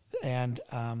 And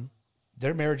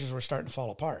their marriages were starting to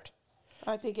fall apart.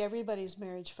 I think everybody's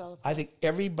marriage fell apart. I think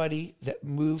everybody that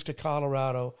moved to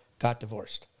Colorado got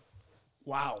divorced.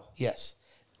 Wow. Yes.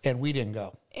 And we didn't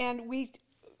go. And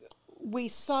we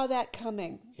saw that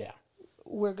coming. Yeah.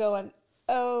 We're going,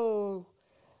 oh,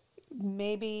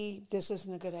 maybe this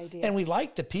isn't a good idea. And we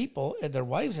liked the people and their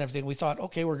wives and everything. We thought,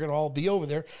 okay, we're going to all be over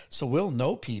there, so we'll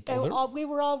know people. And They're- we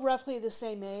were all roughly the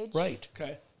same age. right.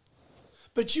 Okay.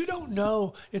 But you don't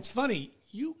know. It's funny.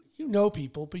 You know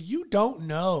people, but you don't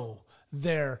know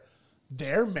their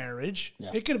marriage. Yeah.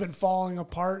 It could have been falling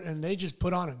apart and they just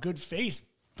put on a good face,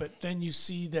 but then you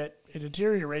see that it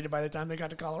deteriorated by the time they got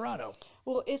to Colorado.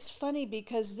 Well, it's funny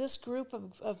because this group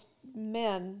of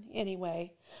men,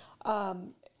 anyway,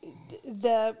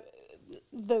 the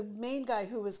main guy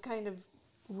who was kind of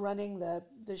running the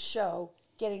show,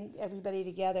 getting everybody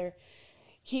together,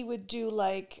 he would do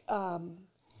like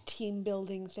team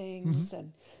building things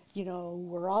and, you know,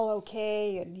 we're all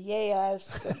okay and yay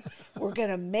us, and we're going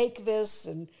to make this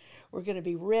and we're going to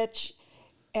be rich.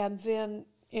 And then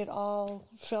it all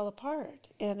fell apart.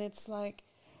 And it's like,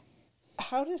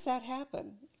 how does that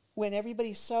happen when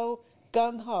everybody's so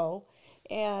gung-ho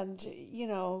and, you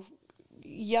know,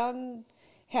 young,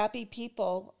 happy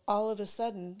people, all of a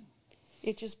sudden,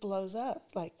 it just blows up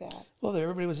like that. Well,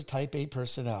 everybody was a type A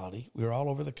personality. We were all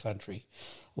over the country.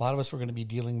 A lot of us were going to be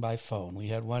dealing by phone. We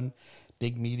had one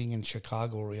big meeting in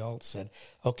Chicago where we all said,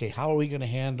 okay, how are we going to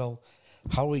handle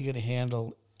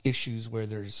issues where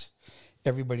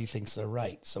everybody thinks they're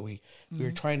right? So we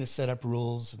were trying to set up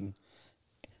rules, and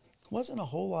it wasn't a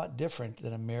whole lot different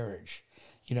than a marriage.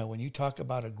 You know, when you talk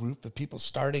about a group of people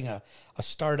starting a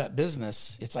startup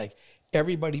business, it's like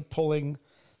everybody pulling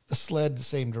the sled the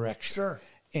same direction. Sure.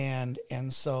 And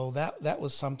so that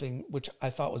was something which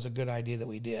I thought was a good idea that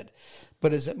we did.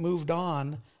 But as it moved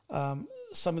on,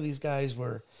 some of these guys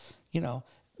were, you know,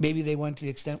 maybe they went to the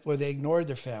extent where they ignored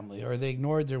their family or they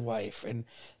ignored their wife, and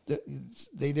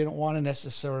they didn't want to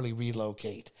necessarily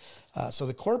relocate. So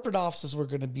the corporate offices were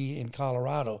going to be in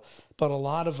Colorado, but a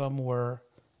lot of them were,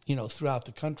 you know, throughout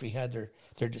the country had their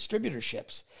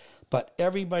distributorships. But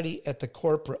everybody at the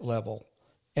corporate level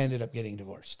ended up getting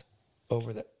divorced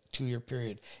over the 2-year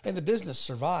period. And the business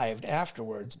survived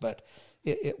afterwards, but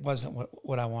it wasn't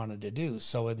what I wanted to do.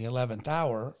 So in the 11th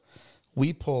hour,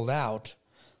 we pulled out.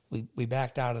 We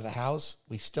backed out of the house.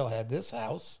 We still had this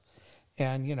house.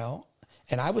 And, you know,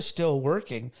 and I was still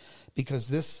working because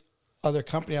this other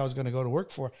company I was going to go to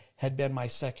work for had been my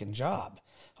second job.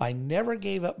 I never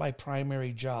gave up my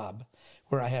primary job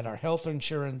where I had our health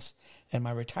insurance and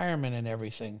my retirement and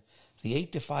everything. The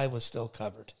 8 to 5 was still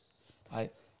covered. I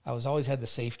was always had the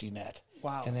safety net.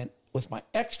 Wow. And then with my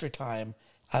extra time,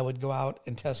 I would go out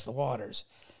and test the waters.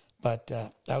 But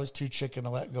I was too chicken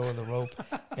to let go of the rope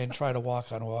and try to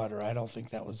walk on water. I don't think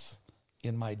that was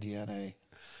in my DNA.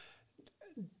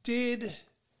 Did,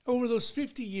 over those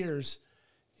 50 years,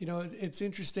 you know, it's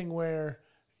interesting where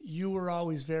you were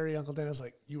always very, Uncle Dennis,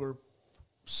 like you were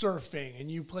surfing and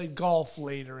you played golf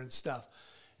later and stuff.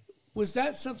 Was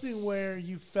that something where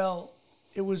you felt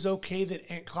it was okay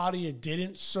that Aunt Claudia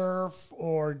didn't surf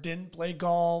or didn't play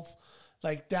golf?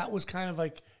 Like that was kind of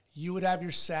like you would have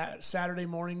your Saturday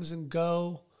mornings and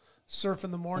go surf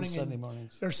in the morning. And Sunday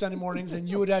mornings. Or Sunday mornings, and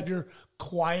you would have your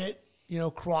quiet, you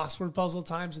know, crossword puzzle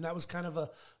times, and that was kind of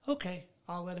okay,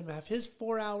 I'll let him have his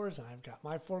 4 hours, and I've got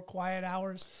my 4 quiet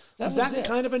hours. Was that it.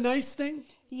 kind of a nice thing?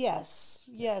 Yes,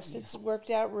 it's worked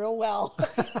out real well.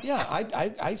 Yeah,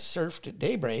 I surfed at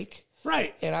daybreak,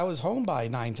 Right. and I was home by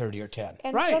 9:30 or 10.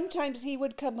 And Right. sometimes he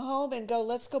would come home and go,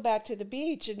 let's go back to the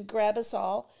beach, and grab us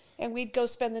all, and we'd go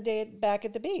spend the day back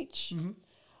at the beach.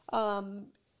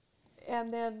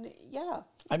 And then, yeah.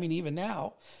 I mean, even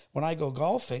now, when I go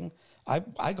golfing,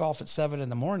 I golf at 7 in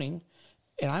the morning,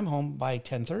 and I'm home by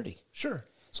 10:30. Sure.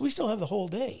 So we still have the whole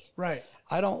day. Right.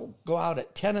 I don't go out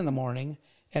at 10 in the morning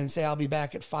and say I'll be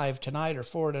back at 5 tonight or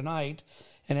 4 tonight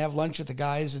and have lunch with the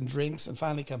guys and drinks and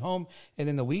finally come home, and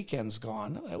then the weekend's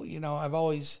gone. You know, I've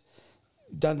always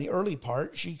done the early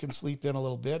part. She can sleep in a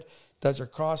little bit, does her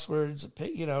crosswords,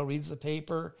 you know, reads the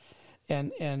paper,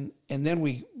 and then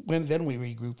we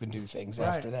regroup and do things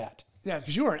after that. Yeah,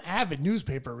 because you were an avid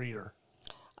newspaper reader.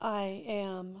 I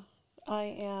am.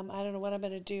 I don't know what I'm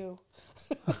going to do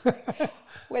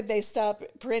when they stop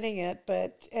printing it,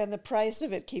 and the price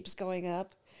of it keeps going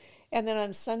up. And then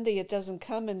on Sunday, it doesn't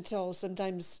come until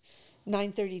sometimes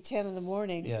 9:30, 10 in the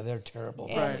morning. Yeah, they're terrible.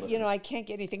 And, you know, I can't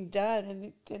get anything done.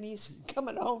 And then he's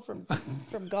coming home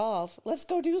from golf. Let's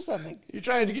go do something. You're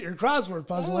trying to get your crossword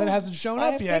puzzle. It hasn't shown I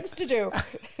up have yet. things to do.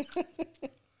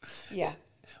 Yeah.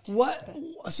 What?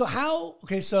 So how?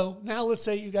 Okay, so now let's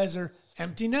say you guys are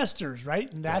empty nesters,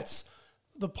 right? And that's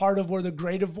the part of where the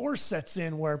gray divorce sets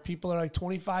in, where people are like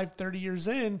 25, 30 years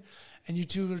in, and you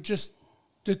two are just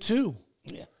the two.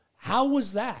 Yeah. How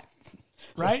was that?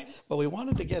 Right? Well, we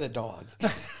wanted to get a dog,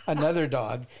 another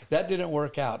dog. That didn't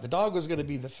work out. The dog was going to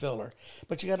be the filler.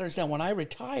 But you got to understand, when I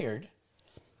retired,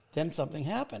 then something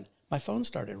happened. My phone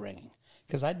started ringing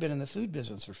because I'd been in the food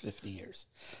business for 50 years.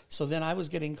 So then I was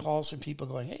getting calls from people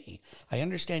going, hey, I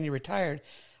understand you're retired.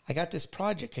 I got this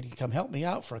project. Can you come help me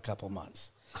out for a couple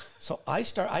months? So I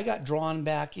got drawn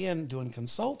back in doing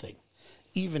consulting.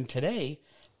 Even today,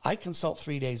 I consult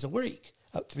 3 days a week.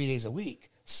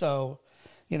 So,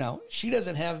 you know, she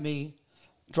doesn't have me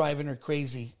driving her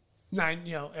crazy.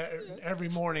 Every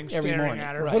morning Every staring morning,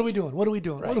 at her. right. What are we doing? What are we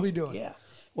doing? What are we doing? Yeah.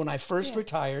 When I first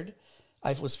retired,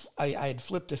 I had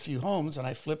flipped a few homes, and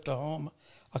I flipped a home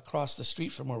across the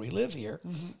street from where we live here.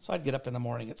 Mm-hmm. So I'd get up in the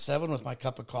morning at 7 with my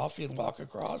cup of coffee and walk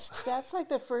across. That's like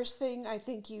the first thing I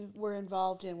think you were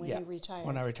involved in when you retired.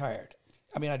 When I retired.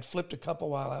 I mean, I'd flipped a couple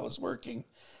while I was working,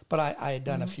 but I had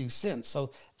done a few since.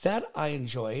 So that I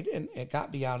enjoyed, and it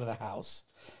got me out of the house.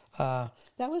 That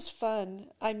was fun.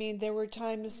 I mean, there were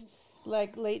times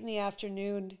like late in the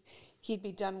afternoon, he'd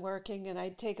be done working, and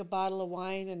I'd take a bottle of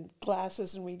wine and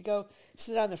glasses, and we'd go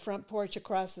sit on the front porch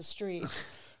across the street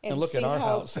and look at our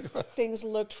house. Things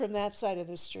looked from that side of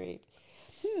the street.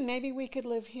 Maybe we could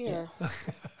live here.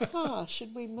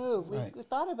 Should we move? Right. We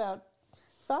thought about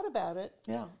it.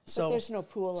 Yeah. But there's no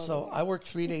pool over So there. I work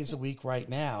 3 days a week right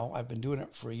now. I've been doing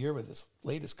it for a year with this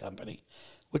latest company,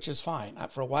 which is fine.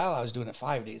 For a while, I was doing it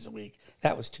 5 days a week.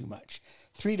 That was too much.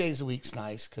 3 days a week's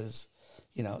nice because,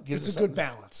 you know, it gives It's us a good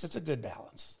balance. It's a good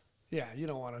balance. Yeah, you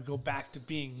don't want to go back to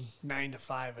being 9 to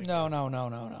 5 again.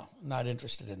 No. Not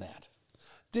interested in that.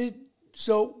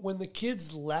 So when the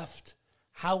kids left,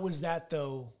 how was that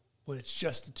though? When it's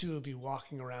just the two of you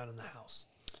walking around in the house.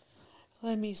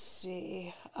 Let me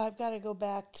see. I've got to go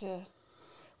back to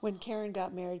when Karen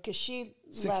got married because she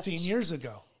 16 left. years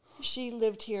ago. She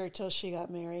lived here till she got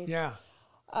married. Yeah.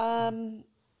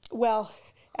 Well,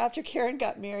 after Karen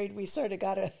got married, we sort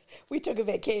of we took a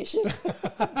vacation.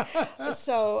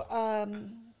 So,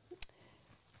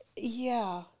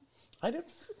 yeah. I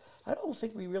don't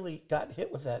think we really got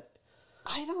hit with that.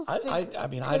 I don't think. I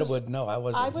mean, I would know. I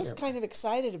wasn't I was here. kind of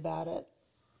excited about it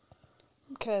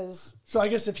because So I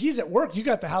guess if he's at work, you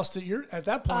got the house at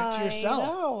that point to yourself. I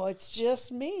know it's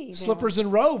just me. now. Slippers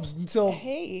and robes until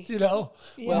Hey.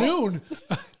 noon.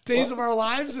 Days of our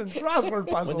lives and crossword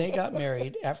puzzles. When they got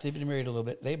married, after they'd been married a little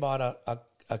bit, they bought a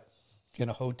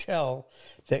hotel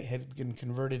that had been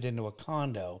converted into a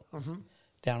condo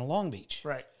down in Long Beach.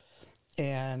 Right.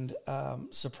 And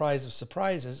surprise of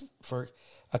surprises, for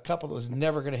a couple that was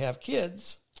never going to have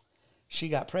kids, she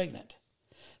got pregnant.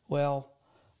 Well,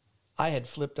 I had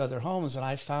flipped other homes, and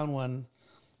I found one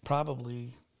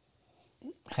probably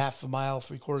half a mile,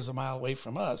 3/4 mile away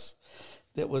from us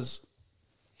that was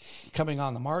coming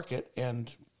on the market,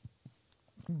 and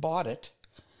bought it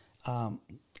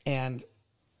and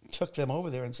took them over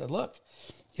there and said, look,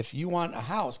 if you want a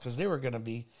house, because they were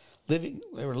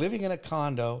living in a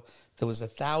condo that was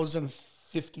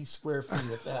 1,050 square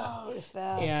feet if that. Oh, if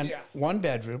that. And 1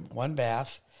 bedroom, 1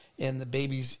 bath, and the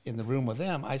baby's in the room with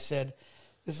them. I said,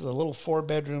 this is a little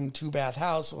 4-bedroom, 2-bath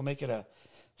house. We'll make it a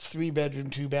 3-bedroom,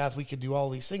 2-bath. We could do all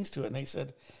these things to it. And they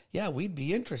said, yeah, we'd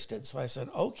be interested. So I said,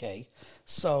 okay.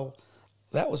 So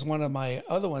that was one of my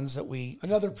other ones that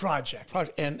Another project.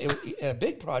 and it was a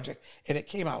big project, and it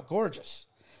came out gorgeous.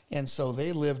 And so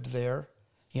they lived there,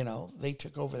 they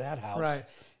took over that house. Right.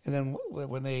 And then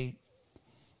when they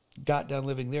got done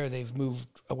living there, they've moved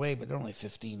away, but they're only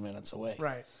 15 minutes away.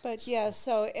 Right. But yeah,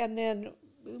 so, and then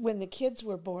when the kids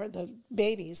were born, the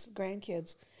babies,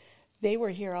 grandkids, they were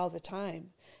here all the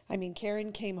time. I mean,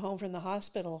 Karen came home from the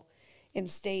hospital and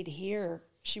stayed here.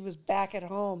 She was back at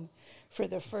home for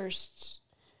the first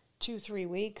 2-3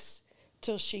 weeks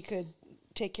till she could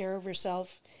take care of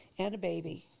herself and a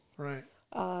baby. Right.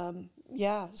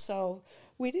 Yeah, so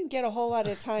we didn't get a whole lot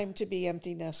of time to be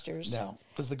empty nesters. No,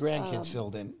 because the grandkids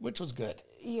filled in, which was good.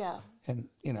 Yeah. And,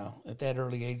 at that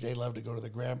early age, they love to go to the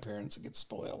grandparents and get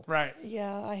spoiled. Right.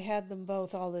 Yeah, I had them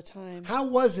both all the time. How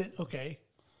was it,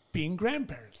 being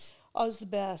grandparents? Oh, it was the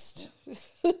best.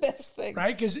 The best thing.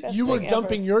 Right? Because Best you were thing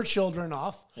dumping ever. your children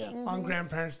off Yeah. on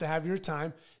grandparents to have your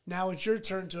time. Now it's your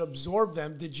turn to absorb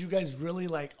them. Did you guys really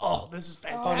this is Oh,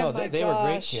 fantastic? no, my they were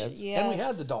great gosh, kids. And we yes.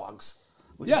 had the dogs.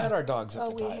 We Yeah. had our dogs at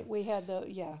Oh, the time. we had the,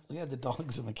 yeah. We had the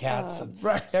dogs and the cats and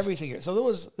Right. everything here. So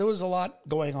there was a lot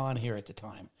going on here at the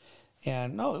time.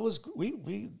 And no, it was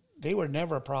they were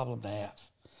never a problem to have.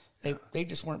 They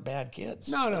just weren't bad kids.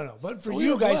 No. But for We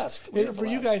you were guys, blessed. We were for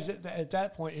you guys blessed. at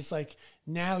that point, it's like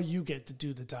now you get to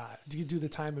do the time. You do the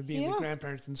time of being the Yeah.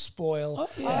 grandparents and spoil Oh,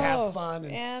 and yeah. have fun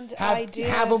and have, I did.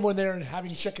 have them when they're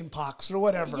having chicken pox or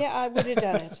whatever. Yeah, I would have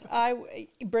done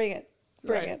it. Bring it.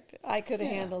 Right. It. I could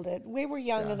have Yeah. handled it. We were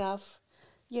young Yeah. enough,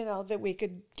 that we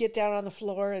could get down on the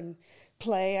floor and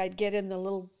play. I'd get in the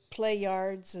little play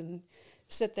yards and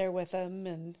sit there with them.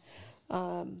 And,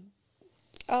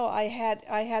 I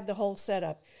had the whole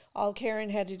setup. All Karen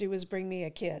had to do was bring me a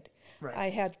kid. Right. I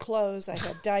had clothes, I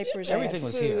had diapers, I Everything had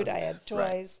was food, here. I had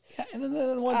toys. Yeah, and then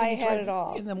the one thing I you had try, it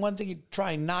all. And then one thing you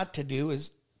try not to do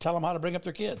is tell them how to bring up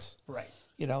their kids. Right.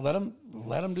 Let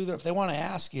them do their. If they want to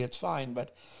ask you, it's fine.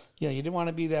 But you didn't want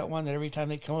to be that one that every time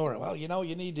they come over, well,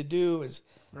 you need to do is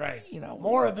Right. You know,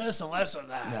 more of this and less of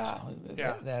that. no,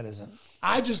 Yeah. that isn't.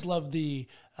 I just love the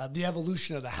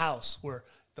evolution of the house where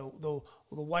the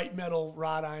white metal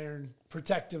wrought iron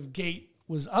protective gate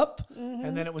was up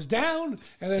and then it was down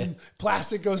and then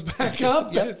plastic goes back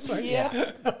up. Yep. And it's like,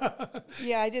 Yeah.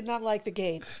 Yeah, I did not like the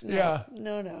gates. No. Yeah.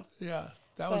 No. yeah,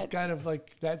 that was But- kind of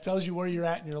like, that tells you where you're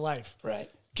at in your life. Right.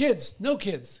 Kids, no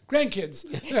kids, grandkids.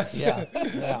 Yeah.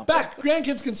 Yeah. Back,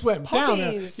 grandkids can swim. Down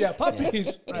there. Puppies. Yeah,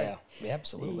 puppies. Right. Yeah.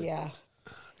 Absolutely. Yeah.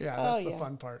 Yeah, Oh, that's the yeah.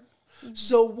 fun part.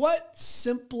 So what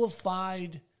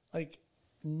simplified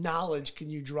knowledge can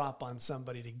you drop on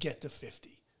somebody to get to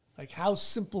 50? Like how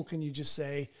simple can you just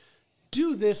say,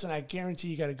 do this and I guarantee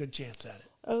you got a good chance at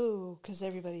it? Oh, because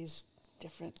everybody's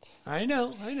different. I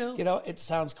know. It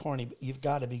sounds corny, but you've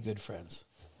got to be good friends.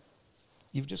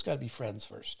 You've just got to be friends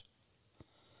first.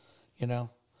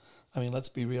 Let's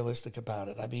be realistic about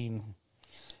it.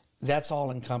 That's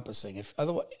all encompassing.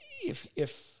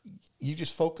 If you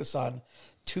just focus on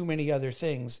too many other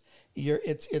things,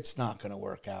 it's not going to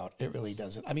work out. It really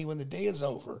doesn't. When the day is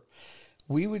over,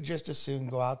 we would just as soon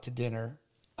go out to dinner,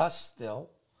 us still,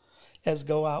 as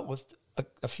go out with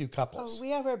a few couples. Oh, we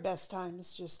have our best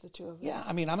times, just the two of us. Yeah,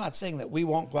 I'm not saying that we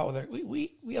won't go out with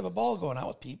we have a ball going out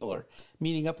with people or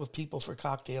meeting up with people for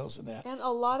cocktails and that. And a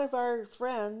lot of our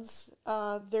friends,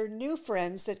 they're new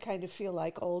friends that kind of feel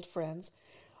like old friends.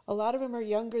 A lot of them are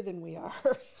younger than we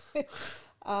are,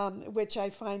 which I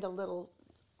find a little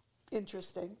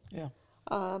interesting. Yeah.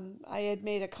 I had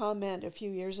made a comment a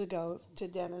few years ago to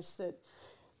Dennis that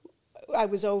I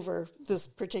was over this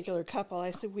particular couple.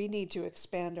 I said, we need to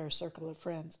expand our circle of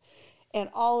friends. And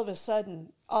all of a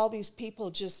sudden, all these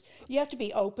people you have to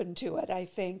be open to it, I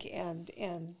think,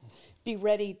 and be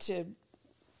ready to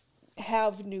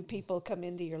have new people come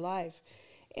into your life.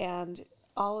 And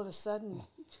all of a sudden,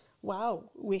 wow,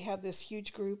 we have this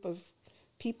huge group of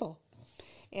people.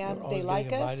 And We're they always like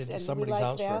getting us, invited to and we somebody's like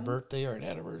house for a them, birthday or an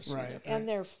anniversary. Right. and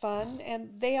they're fun,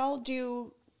 and they all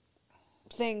do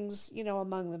things,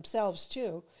 among themselves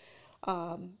too.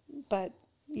 But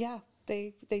yeah,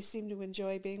 they seem to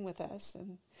enjoy being with us,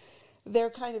 and they're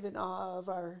kind of in awe of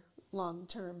our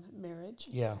long-term marriage.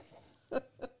 Yeah.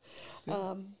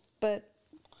 But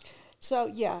so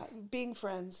yeah, being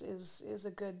friends is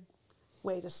a good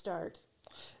way to start.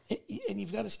 And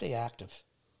you've got to stay active.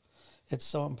 It's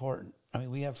so important.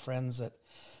 We have friends that,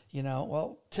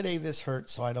 today this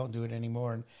hurts, so I don't do it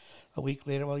anymore. And a week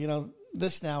later,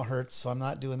 this now hurts, so I'm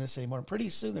not doing this anymore. And pretty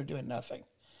soon they're doing nothing.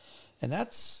 And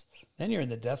that's then you're in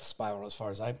the death spiral as far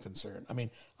as I'm concerned. I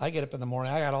mean, I get up in the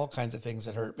morning, I got all kinds of things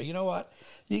that hurt, but you know what?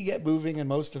 You get moving and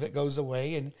most of it goes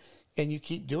away, and you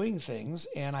keep doing things.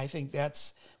 And I think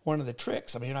that's one of the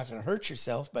tricks. I mean, you're not going to hurt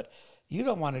yourself, but you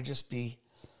don't want to just be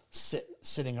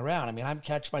sitting around. I mean, I'm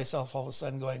catch myself all of a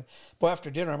sudden going, well,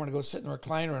 after dinner, I'm going to go sit in the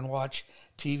recliner and watch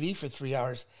TV for 3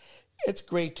 hours. It's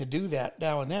great to do that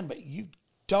now and then, but you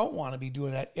don't want to be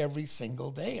doing that every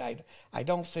single day. I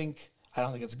don't think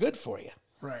it's good for you.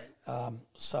 Right.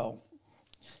 So,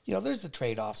 there's the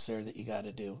trade-offs there that you got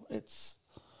to do. It's,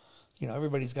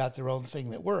 everybody's got their own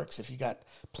thing that works. If you got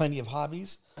plenty of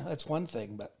hobbies, that's one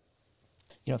thing. But,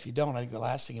 if you don't, I think the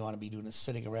last thing you want to be doing is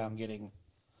sitting around getting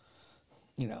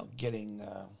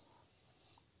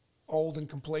Old and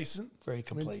complacent. very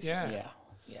complacent. yeah.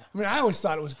 Yeah. I mean, I always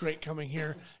thought it was great coming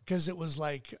here because it was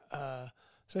like,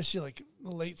 especially like the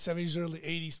late 70s, early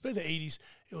 80s, but the 80s,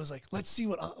 it was like, let's see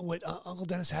what Uncle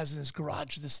Dennis has in his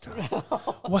garage this time.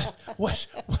 What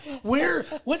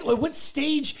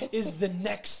stage is the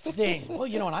next thing? Well,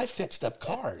 and I fixed up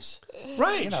cars.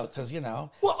 Right. Because,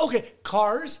 Well, okay,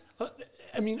 cars.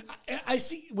 I mean, I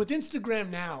see with Instagram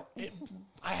now,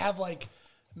 I have like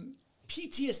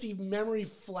PTSD memory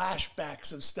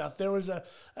flashbacks of stuff. There was a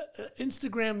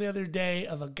Instagram the other day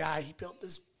of a guy, he built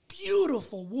this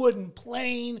beautiful wooden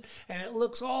plane and it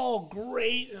looks all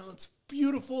great and it's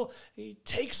beautiful. He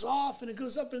takes off and it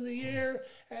goes up in the air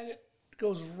and it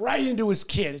goes right into his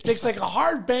kid. It takes like a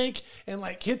hard bank and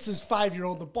like hits his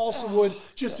 5-year-old. The balsa wood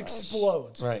just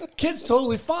explodes. Right. Kid's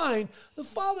totally fine. The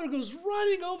father goes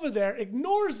running over there,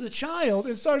 ignores the child,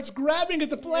 and starts grabbing at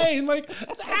the plane like,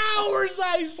 the hours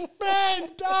I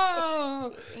spent.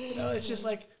 Oh. It's just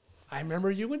like, I remember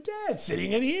you and Dad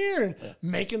sitting in here and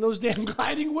making those damn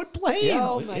gliding wood planes.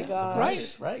 Oh, my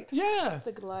gosh. Right. Yeah.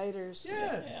 The gliders.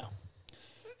 Yeah.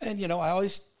 And, I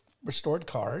always restored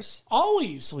cars.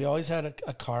 Always. So we always had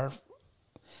a car.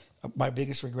 My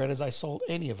biggest regret is I sold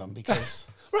any of them because...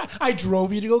 Right. I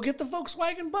drove you to go get the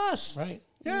Volkswagen bus. Right.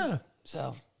 Yeah.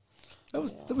 So... That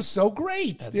was so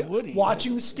great. The Woody.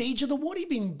 Watching the stage of the Woody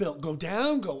being built, go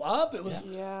down, go up. It was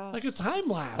like a time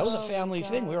lapse. That was a family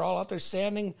thing. We were all out there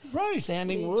sanding wood.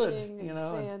 Bleaching and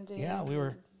sanding. Yeah, we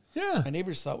were. Yeah. My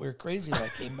neighbors thought we were crazy when I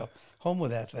came home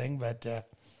with that thing,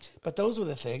 but those were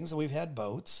the things. And we've had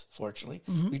boats. Fortunately,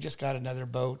 we just got another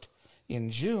boat in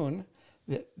June.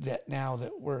 That now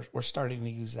that we're starting to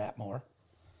use that more.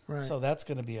 Right. So that's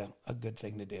going to be a good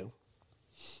thing to do.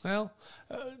 Well,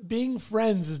 being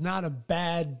friends is not a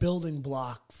bad building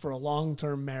block for a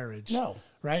long-term marriage. No.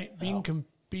 Right?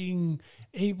 Being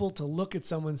able to look at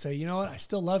someone and say, you know what, I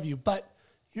still love you, but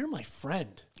you're my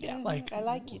friend. Yeah. Like, I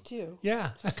like you too.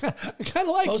 yeah. I kind of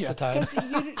like Most you. of the time.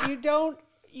 Because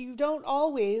you don't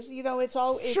always, it's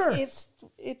all, Sure.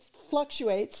 it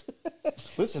fluctuates.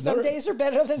 Listen, Some days are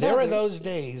better than there others. are those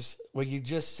days where you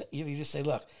just say,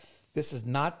 look, this is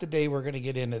not the day we're going to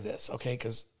get into this, okay?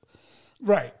 Because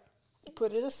Right.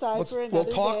 Put it aside for we'll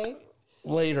another talk day.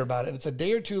 later about it. It's a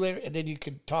day or two later, and then you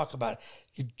can talk about it.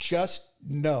 You just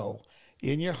know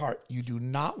in your heart you do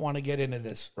not want to get into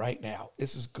this right now.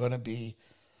 This is going to be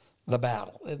the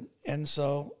battle, and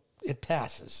so it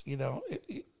passes. Yeah.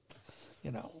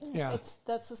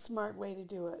 That's a smart way to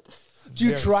do it. Do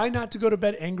you try not to go to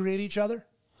bed angry at each other?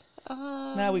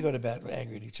 Now we go to bed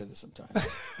angry at each other sometimes.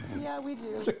 Yeah, we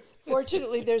do.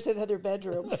 Fortunately, there's another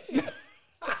bedroom.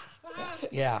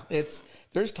 Yeah,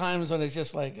 there's times when it's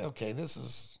just like, okay, this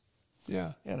is,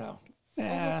 Yeah.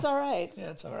 It's all right.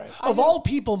 Yeah, it's all right. Of all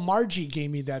people, Margie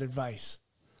gave me that advice.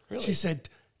 Really? She said,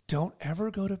 don't ever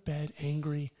go to bed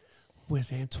angry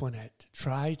with Antoinette.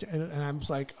 Try to, and I was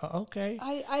like, okay.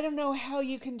 I don't know how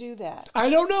you can do that. I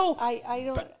don't know. I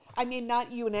don't. I mean,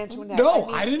 not you and Antoinette. No,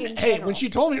 mean I didn't. in Hey, general. when she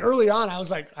told me early on, I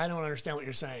was like, I don't understand what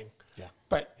you're saying. Yeah.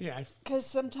 But yeah, Because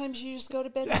sometimes you just go to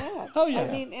bed mad. Oh, yeah.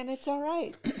 I mean, and it's all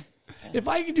right. if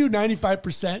I could do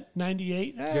 95%,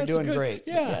 98, You're that's doing good. great.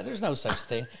 Yeah. There's no such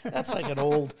thing. That's like an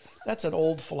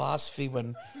old philosophy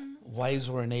when wives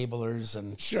were enablers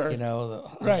and Sure. the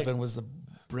Right. husband was the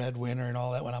breadwinner and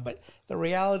all that went on. But the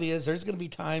reality is there's going to be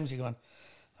times you're going,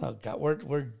 oh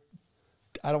God,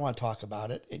 I don't want to talk about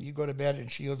it. And you go to bed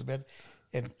and she goes to bed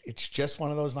and it's just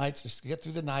one of those nights just to get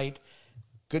through the night,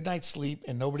 good night's sleep,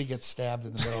 and nobody gets stabbed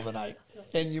in the middle of the night.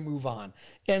 And you move on.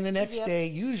 And the next day,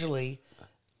 usually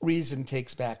reason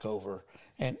takes back over.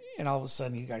 And all of a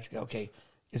sudden you guys go, okay,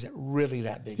 is it really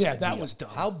that big Yeah, of a that deal? was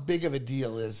dumb. How big of a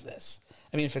deal is this?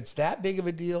 I mean, if it's that big of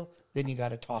a deal, then you got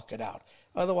to talk it out.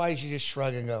 Otherwise, you just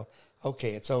shrug and go,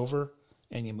 okay, it's over,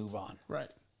 and you move on. Right.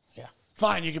 Yeah.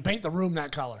 Fine, you can paint the room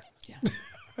that color. Yeah.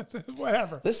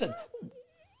 Whatever. Listen,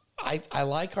 I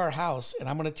like our house, and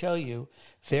I'm going to tell you,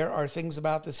 there are things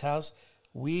about this house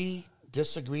we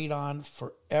disagreed on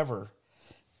forever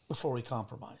before we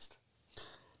compromised.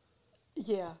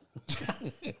 Yeah.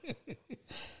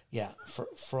 Yeah,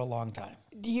 for a long time.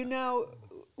 Do you know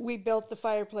we built the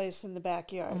fireplace in the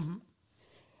backyard?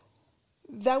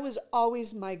 That was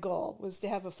always my goal, was to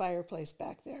have a fireplace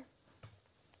back there.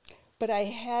 But I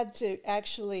had to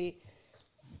actually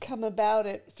come about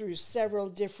it through several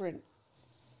different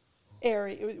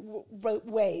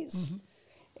ways.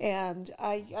 And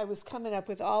I was coming up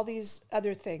with all these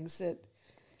other things that,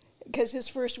 because his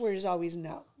first word is always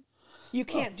no. You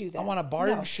can't do that. I want a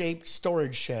barn-shaped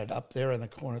storage shed up there in the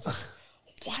corner. It's like,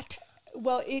 what?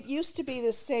 Well, it used to be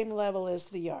the same level as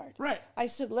the yard. Right. I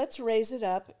said, let's raise it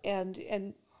up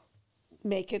and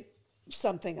make it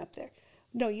something up there.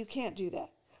 No, you can't do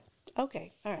that.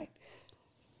 Okay, all right.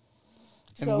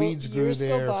 And weeds grew years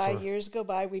there go by, for- years go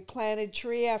by. We planted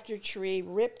tree after tree,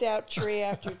 ripped out tree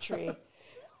after tree.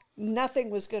 Nothing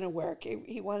was going to work.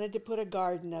 He wanted to put a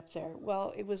garden up there.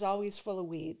 Well, it was always full of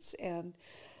weeds. And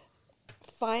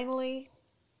finally,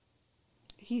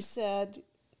 he said,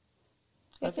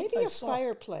 I think maybe I a saw-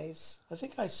 fireplace. I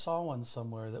think I saw one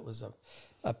somewhere that was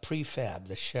a prefab,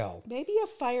 the shell. Maybe a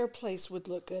fireplace would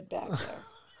look good back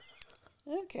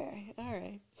there. Okay, all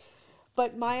right.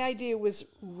 But my idea was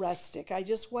rustic. I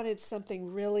just wanted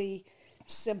something really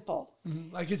simple.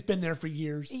 Like it's been there for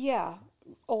years. Yeah,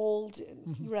 old,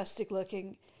 and rustic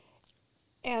looking.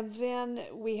 And then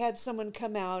we had someone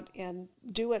come out and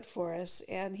do it for us,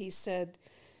 and he said,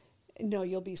 "No,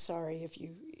 you'll be sorry if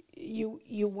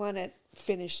you want it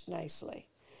finished nicely."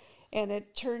 And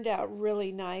it turned out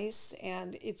really nice,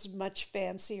 and it's much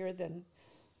fancier than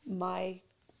my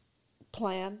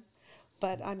plan.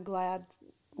 But I'm glad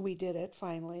we did it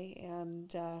finally.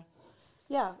 And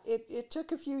yeah, it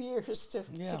took a few years to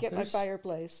Yeah, get my there's-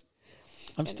 fireplace.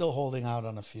 I'm still holding out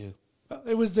on a few.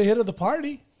 It was the hit of the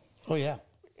party. Oh, yeah.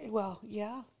 Well,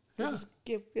 yeah. Yeah.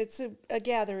 It's a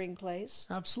gathering place,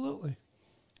 Absolutely.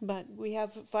 but we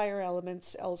have fire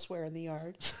elements elsewhere in the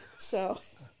yard. So,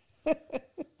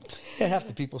 And half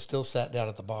the people still sat down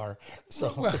at the bar.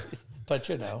 So, but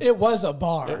you know, It was a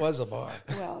bar. it was a bar.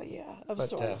 well, yeah, of But,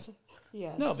 sorts.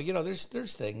 Yes. No, but you know, there's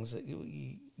things that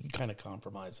you kind of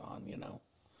compromise on, you know.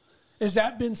 Has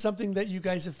that been something that you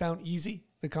guys have found easy,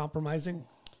 the compromising?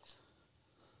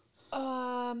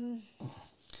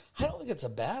 I don't think it's a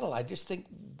battle. I just think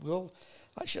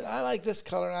I like this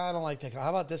color. I don't like that color. How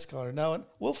about this color? No, and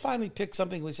we'll finally pick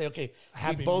something. We say, okay,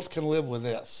 Happy we both can live with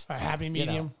this. A happy You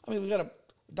medium. know? I mean, we got a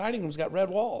dining room's got red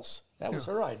walls. That was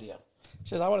her idea. She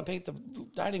said, I want to paint the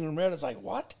dining room red. It's like,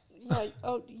 what? Yeah,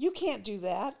 oh, you can't do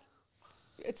that.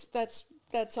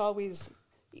 That's always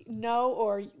no,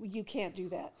 or you can't do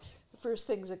that. The first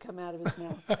things that come out of his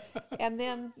mouth, and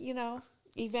then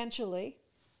eventually,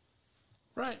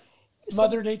 Right.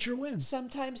 Mother Nature wins.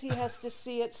 sometimes he has to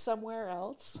see it somewhere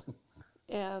else,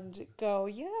 and go,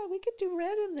 yeah, we could do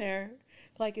red in there,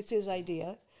 like it's his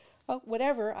idea. Oh,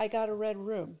 whatever. I got a red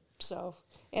room, so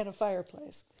and a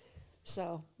fireplace,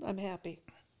 so I'm happy.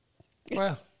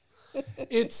 Well,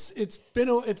 it's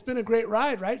been a great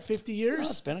ride, right? 50 Oh, it's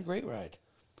years. been a great ride.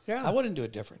 Yeah. I wouldn't do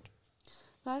it different.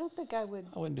 I don't think I would.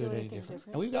 I wouldn't do it any anything different.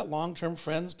 And we've got long-term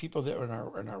friends, people that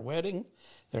were in our wedding.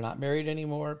 They're not married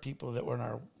anymore. People that were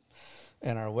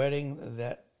in our wedding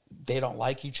that they don't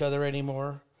like each other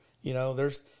anymore. You know,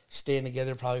 they're staying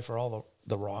together probably for all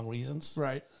the wrong reasons.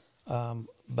 Right.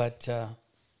 But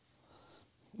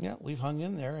yeah, we've hung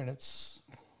in there, and it's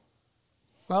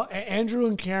Well, Andrew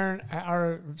and Karen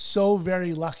are so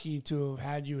very lucky to have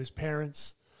had you as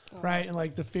parents, right? And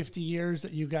like the 50 years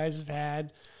that you guys have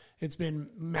had, it's been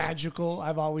magical.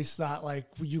 I've always thought like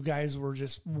you guys were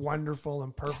just wonderful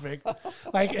and perfect.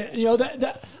 Like,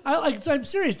 I'm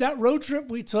serious. That road trip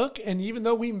we took, and even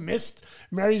though we missed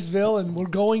Marysville and we're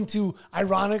going to,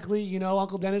 ironically,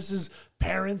 Uncle Dennis's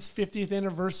parents' 50th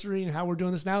anniversary and how we're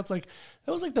doing this now, it's like,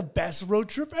 that was like the best road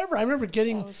trip ever. I remember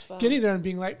getting there and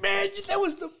being like, man, that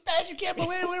was the best. You can't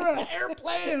believe we were on an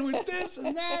airplane with this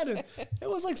and that. And it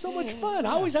was like so much fun.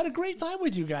 I always had a great time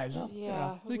with you guys.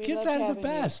 Yeah, The we kids loved had the having you.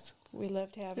 best. We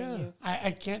loved having Yeah. you.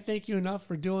 I can't thank you enough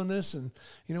for doing this and,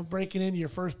 breaking into your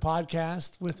first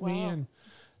podcast with me Wow.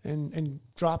 and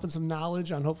dropping some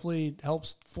knowledge on hopefully it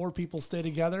helps 4 people stay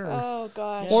together or, Oh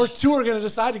gosh. or 2 are going to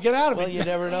decide to get out of well, it. you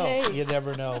never know. Hey, You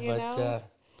never know. you But know,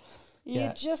 You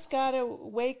yeah. just got to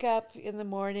wake up in the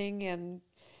morning and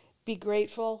be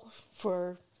grateful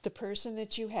for the person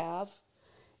that you have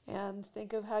and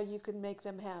think of how you can make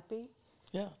them happy.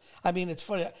 yeah, I mean, it's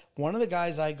funny. One of the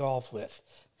guys I golf with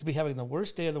could be having the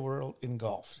worst day of the world in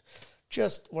golf.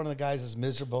 just one of the guys is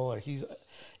miserable,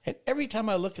 and every time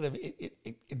I look at him,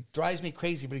 it drives me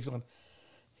crazy. But he's going,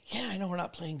 yeah, I know we're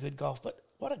not playing good golf, but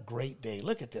what a great day.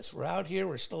 Look at this. We're out here.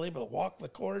 We're still able to walk the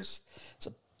course. It's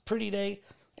a pretty day.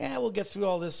 Yeah, we'll get through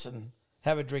all this and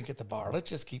have a drink at the bar. Let's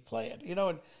just keep playing.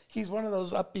 And he's one of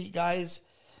those upbeat guys.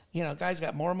 Guy's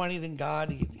got more money than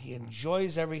God. He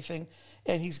enjoys everything.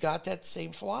 And he's got that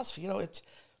same philosophy. It's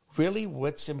really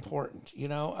what's important.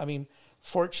 I mean,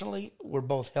 fortunately, we're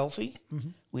both healthy. Mm-hmm.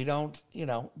 We don't,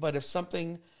 but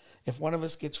if one of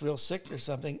us gets real sick or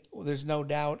something, there's no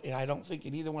doubt, and I don't think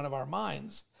in either one of our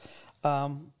minds,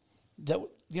 that,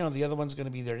 the other one's going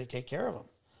to be there to take care of him.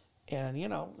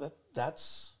 And,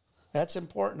 that's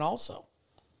important also.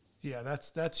 Yeah,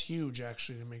 that's huge,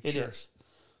 actually, to make sure. It is.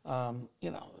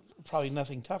 Probably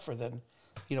nothing tougher than,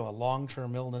 a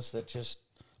long-term illness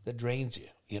that drains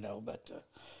you, but,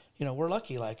 we're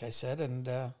lucky, like I said, and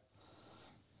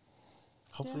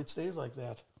hopefully it stays like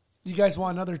that. You guys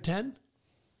want another 10?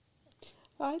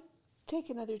 I'd take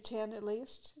another 10 at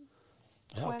least.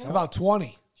 20. How about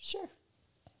 20? Sure.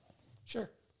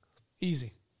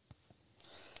 Easy.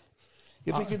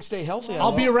 If we can stay healthy,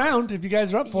 I'll be around if you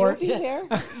guys are up for You'll it. be there.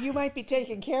 You might be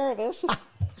taking care of us.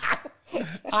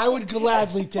 I would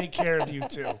gladly take care of you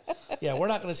too. Yeah, we're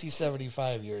not going to see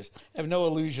 75 years. I have no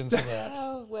illusions of that.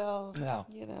 Oh, well,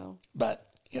 no. But,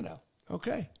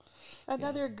 Okay.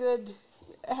 Another good,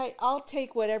 hey, I'll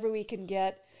take whatever we can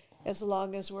get as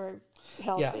long as we're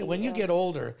healthy. Yeah, when you get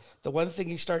older, the one thing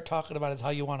you start talking about is how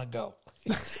you want to go.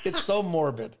 It's so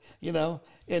morbid, and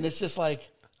it's just like,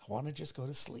 I want to just go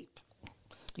to sleep,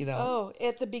 Oh,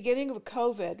 at the beginning of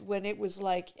COVID, when it was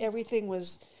like everything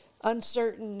was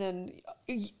uncertain and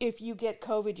if you get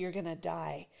COVID, you're going to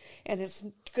die and it's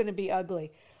going to be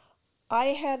ugly. I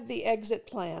had the exit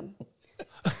plan.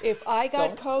 If I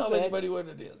got Don't COVID... tell anybody what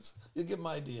it is. You give them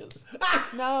ideas.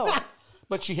 No.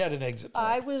 But she had an exit plan.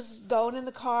 I was going in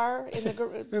the car, in the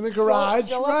garage,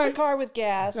 fill right. up the car with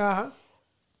gas, Uh-huh.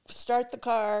 start the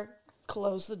car,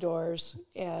 close the doors,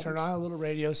 and... Turn on a little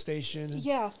radio station.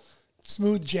 Yeah.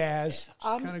 Smooth jazz.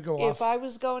 Just kind of go off. If I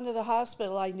was going to the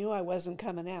hospital, I knew I wasn't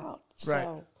coming out. So,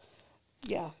 Right.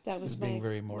 yeah, that was being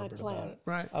very my morbid plan. about it.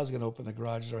 Right. I was going to open the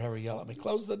garage door, have her yell at me,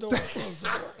 close the door, close the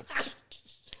door.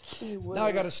 You would. Now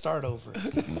I got to start over.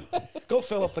 Go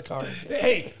fill up the car.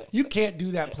 Hey, you can't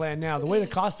do that plan now. The way the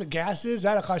cost of gas is,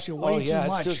 that'll cost you way too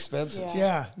much. It's too expensive. Yeah.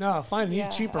 Yeah, no, find a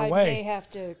cheaper I way. may have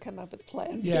to come up with a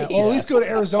plan. Yeah, or at least go to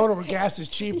Arizona where gas is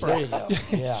cheaper. There you go.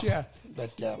 Yeah. Yeah.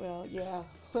 But, Well, yeah.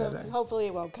 Well, hopefully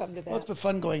it won't come to that. well, it's been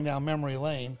fun going down memory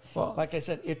lane. Well- Like I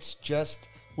said,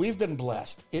 we've been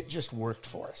blessed. It just worked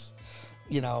for us.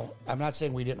 I'm not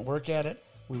saying we didn't work at it.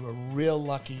 We were real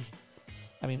lucky.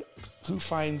 I mean, who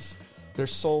finds their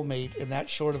soulmate in that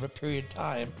short of a period of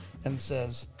time and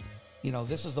says,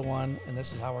 this is the one and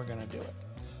this is how we're going to do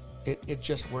it. It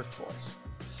just worked for us.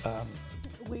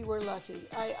 We were lucky.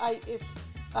 If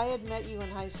I had met you in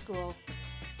high school,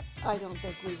 I don't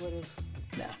think we would have.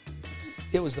 Nah,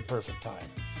 it was the perfect time.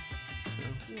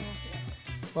 Yeah.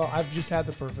 Well, I've just had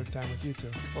the perfect time with you two.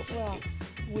 Well,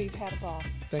 we've had a ball.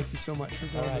 Thank you so much for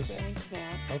doing All right, this. then. Thanks,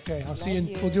 Matt. Okay, I'll see Love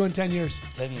you. you. We'll do in 10 years.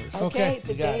 10 years. Okay. Okay, it's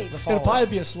a You got it. date. The It'll follow-up. probably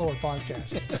be a slower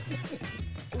podcast.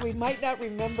 We might not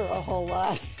remember a whole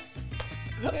lot.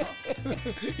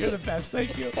 You're the best.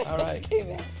 Thank you. All right. Okay,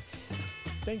 Matt.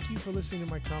 Thank you for listening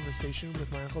to my conversation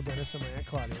with my Uncle Dennis and my Aunt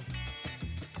Claudia.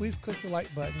 Please click the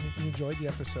like button if you enjoyed the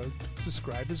episode,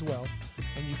 subscribe as well,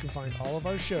 and you can find all of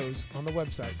our shows on the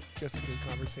website,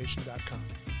 justagoodconversation.com.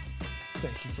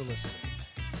 Thank you for listening.